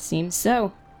 Seems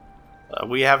so.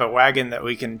 We have a wagon that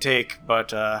we can take,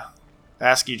 but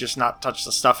ask you just not touch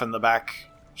the stuff in the back,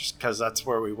 just because that's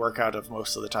where we work out of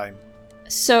most of the time.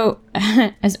 So,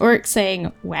 as Oric's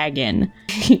saying wagon,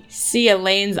 you see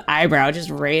Elaine's eyebrow just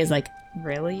raise like,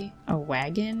 really? A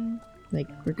wagon? Like,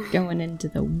 we're going into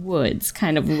the woods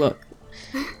kind of look.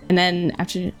 And then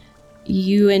after,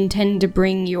 you intend to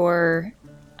bring your,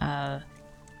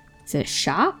 is it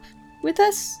shop with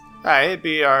us? Aye, it'd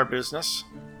be our business.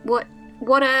 What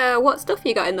stuff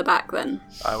you got in the back then?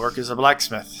 I work as a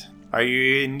blacksmith. Are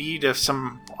you in need of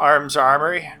some arms or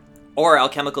armory? Or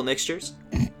alchemical mixtures?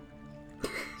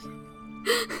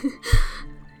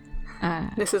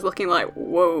 This is looking like,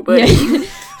 whoa, buddy.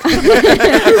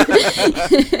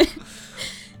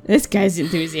 This guy's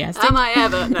enthusiastic. Am I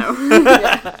ever?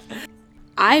 No.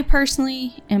 I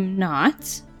personally am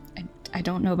not. I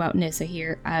don't know about Nissa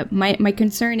here. My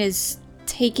concern is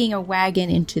taking a wagon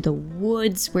into the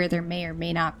woods where there may or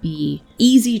may not be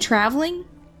easy traveling.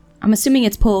 I'm assuming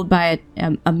it's pulled by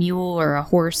a mule or a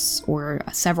horse or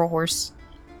several horse.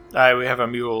 Aye, we have a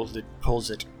mule that pulls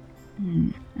it.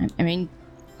 I mean,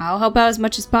 I'll help out as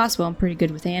much as possible. I'm pretty good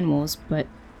with animals, but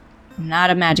I'm not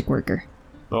a magic worker.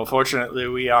 Well, fortunately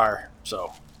we are,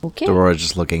 so. Okay. Aurora's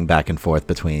just looking back and forth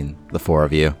between the four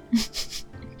of you.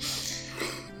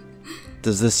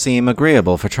 Does this seem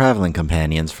agreeable for traveling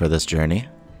companions for this journey?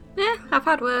 I've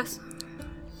had worse.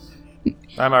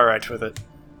 I'm alright with it.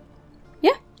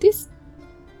 Yeah, these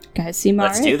guys seem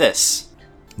Let's alright. do this.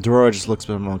 Dorora just looks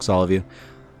amongst all of you.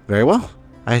 Very well.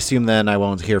 I assume then I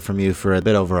won't hear from you for a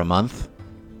bit over a month.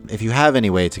 If you have any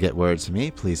way to get word to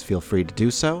me, please feel free to do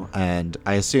so, and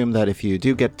I assume that if you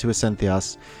do get to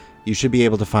Ascenthios, you should be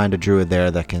able to find a druid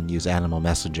there that can use Animal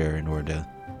Messenger in order to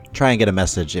try and get a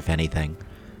message, if anything.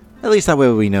 At least that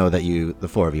way we know that the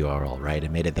four of you are all right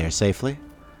and made it there safely.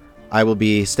 I will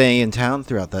be staying in town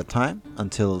throughout that time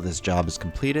until this job is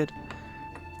completed.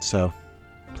 So,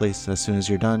 please, as soon as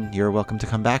you're done, you're welcome to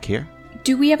come back here.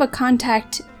 Do we have a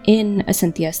contact in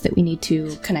Ascenthios that we need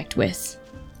to connect with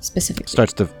specifically?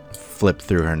 Starts to flip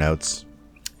through her notes.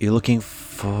 You're looking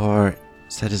for...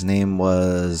 Said his name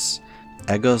was...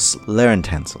 Egos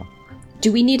Larentansel.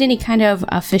 Do we need any kind of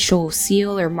official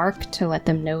seal or mark to let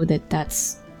them know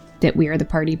that we are the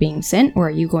party being sent, or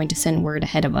are you going to send word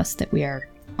ahead of us that we are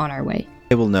on our way?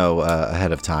 They will know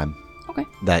ahead of time Okay.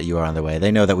 that you are on the way.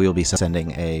 They know that we will be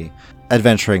sending a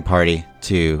adventuring party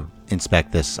to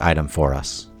inspect this item for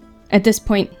us. At this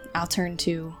point, I'll turn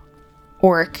to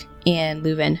Oric and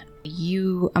Leuven.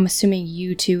 I'm assuming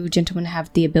you two gentlemen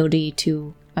have the ability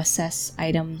to assess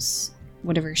items,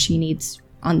 whatever she needs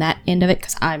on that end of it,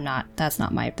 because I'm not. That's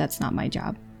not my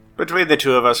job. Between the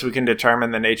two of us, we can determine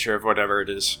the nature of whatever it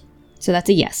is. So that's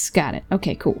a yes. Got it.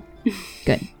 Okay, cool.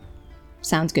 Good.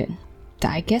 Sounds good.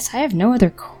 I guess I have no other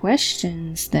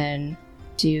questions then.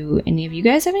 Do any of you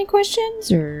guys have any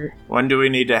questions, or When do we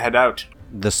need to head out?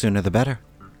 The sooner the better.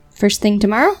 first thing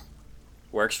tomorrow?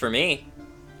 Works for me.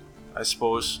 I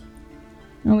suppose.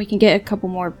 Well, we can get a couple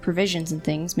more provisions and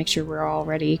things, make sure we're all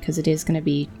ready, because it is going to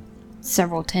be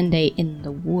several 10-day in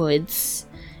the woods.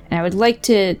 And I would like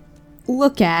to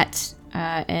look at,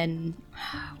 and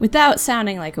without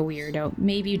sounding like a weirdo,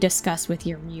 maybe discuss with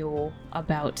your mule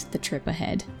about the trip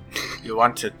ahead. You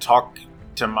want to talk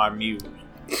to my mule?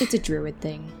 It's a druid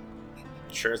thing.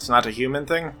 Sure it's not a human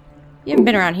thing? You haven't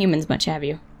been around humans much, have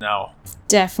you? No.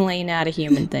 Definitely not a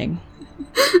human thing.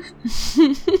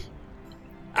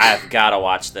 I've gotta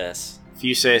watch this. If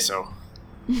you say so.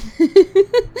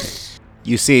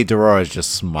 You see Dorora's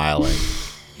just smiling.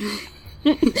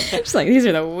 Just like, these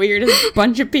are the weirdest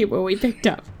bunch of people we picked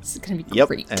up. This is gonna be Yep,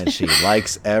 great. and she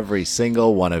likes every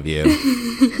single one of you.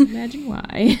 Imagine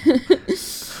why.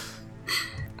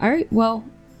 Alright, well,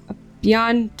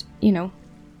 beyond,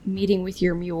 meeting with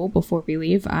your mule before we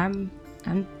leave, I'm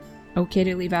okay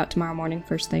to leave out tomorrow morning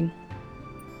first thing.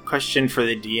 Question for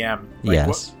the DM.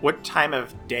 Yes. What time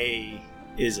of day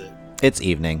is it? It's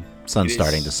evening. Sun's It is.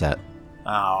 starting to set.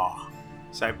 Oh.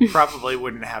 So I probably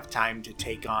wouldn't have time to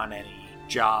take on any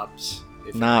jobs.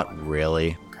 If Not I wanted.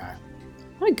 really. Okay.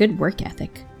 What a good work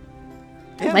ethic.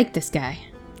 I Yeah. like this guy.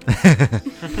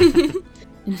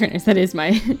 In fairness, that is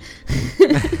my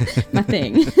my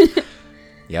thing.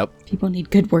 Yep. People need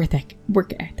good work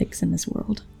ethics in this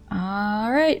world.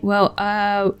 Alright,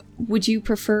 well, would you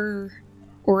prefer,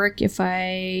 Oric, if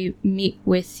I meet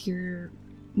with your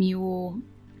mule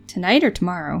tonight or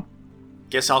tomorrow?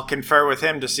 Guess I'll confer with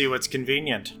him to see what's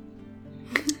convenient.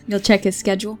 You'll check his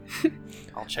schedule?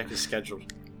 I'll check his schedule.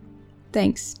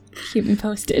 Thanks. Keep me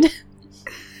posted.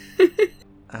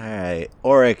 Alright,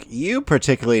 Auric, you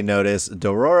particularly notice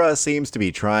Dorora seems to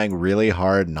be trying really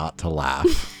hard not to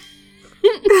laugh.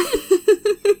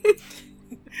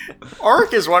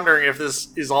 Auric is wondering if this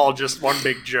is all just one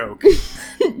big joke.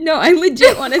 No, I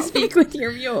legit want to speak with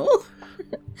your mule.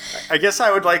 I guess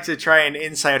I would like to try and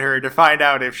insight her to find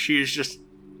out if she's just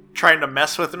trying to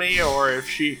mess with me or if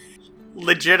she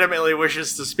legitimately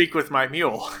wishes to speak with my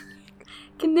mule.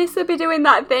 Can Nissa be doing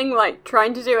that thing, like,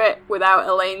 trying to do it without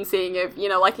Elaine seeing if,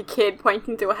 like a kid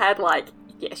pointing to her head, like,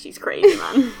 yeah, she's crazy,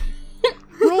 man.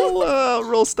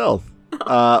 Roll stealth.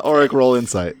 Auric, roll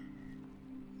insight.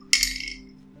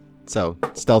 So,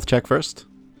 stealth check first.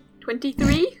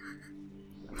 23?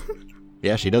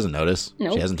 Yeah, she doesn't notice.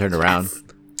 Nope. She hasn't turned around.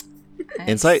 I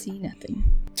Insight? see nothing.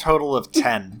 Total of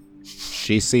 10.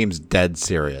 She seems dead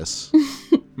serious.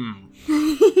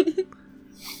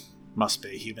 Must be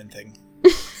a human thing.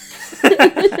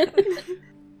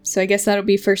 So I guess that'll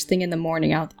be first thing in the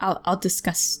morning. I'll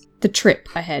discuss the trip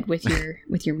ahead with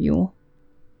your mule.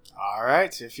 All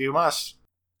right, if you must.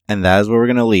 And that is where we're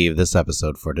going to leave this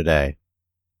episode for today.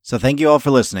 So thank you all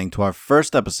for listening to our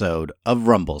first episode of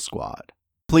Rumble Squad.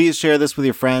 Please share this with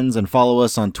your friends and follow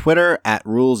us on Twitter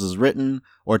 @RulesAsWritten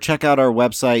or check out our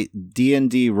website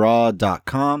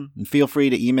dndraw.com and feel free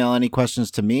to email any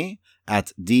questions to me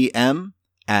at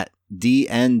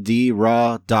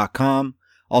dm@dndraw.com.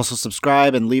 Also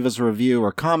subscribe and leave us a review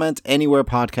or comment anywhere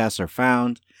podcasts are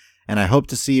found. And I hope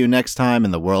to see you next time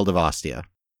in the world of Ostia.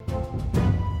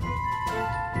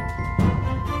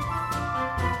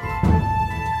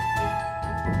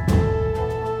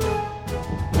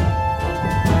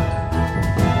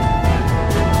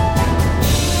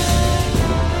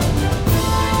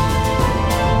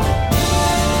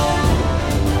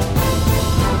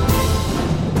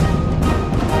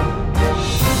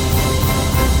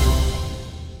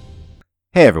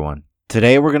 Hey everyone,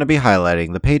 today we're going to be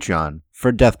highlighting the Patreon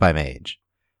for Death by Mage.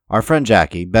 Our friend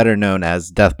Jackie, better known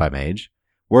as Death by Mage,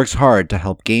 works hard to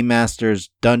help game masters,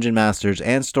 dungeon masters,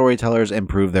 and storytellers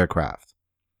improve their craft.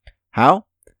 How?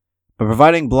 By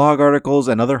providing blog articles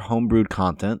and other homebrewed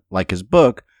content, like his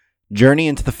book, Journey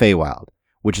into the Feywild,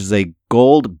 which is a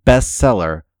gold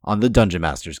bestseller on the Dungeon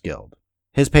Masters Guild.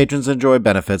 His patrons enjoy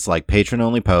benefits like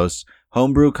patron-only posts,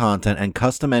 homebrew content, and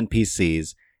custom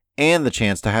NPCs, and the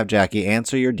chance to have Jackie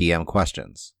answer your DM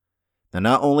questions. Now,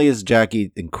 not only is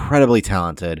Jackie incredibly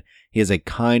talented, he is a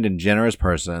kind and generous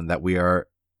person that we are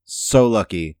so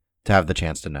lucky to have the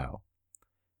chance to know.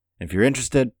 If you're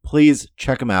interested, please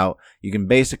check him out. You can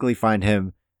basically find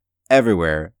him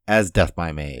everywhere as Death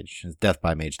by Mage. It's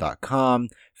deathbymage.com,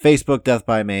 Facebook Death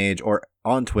by Mage, or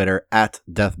on Twitter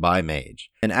 @DeathByMage.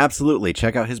 And absolutely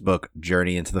check out his book,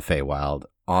 Journey into the Feywild,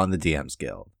 on the DM's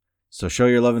Guild. So show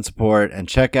your love and support and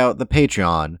check out the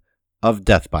Patreon of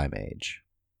Death by Mage.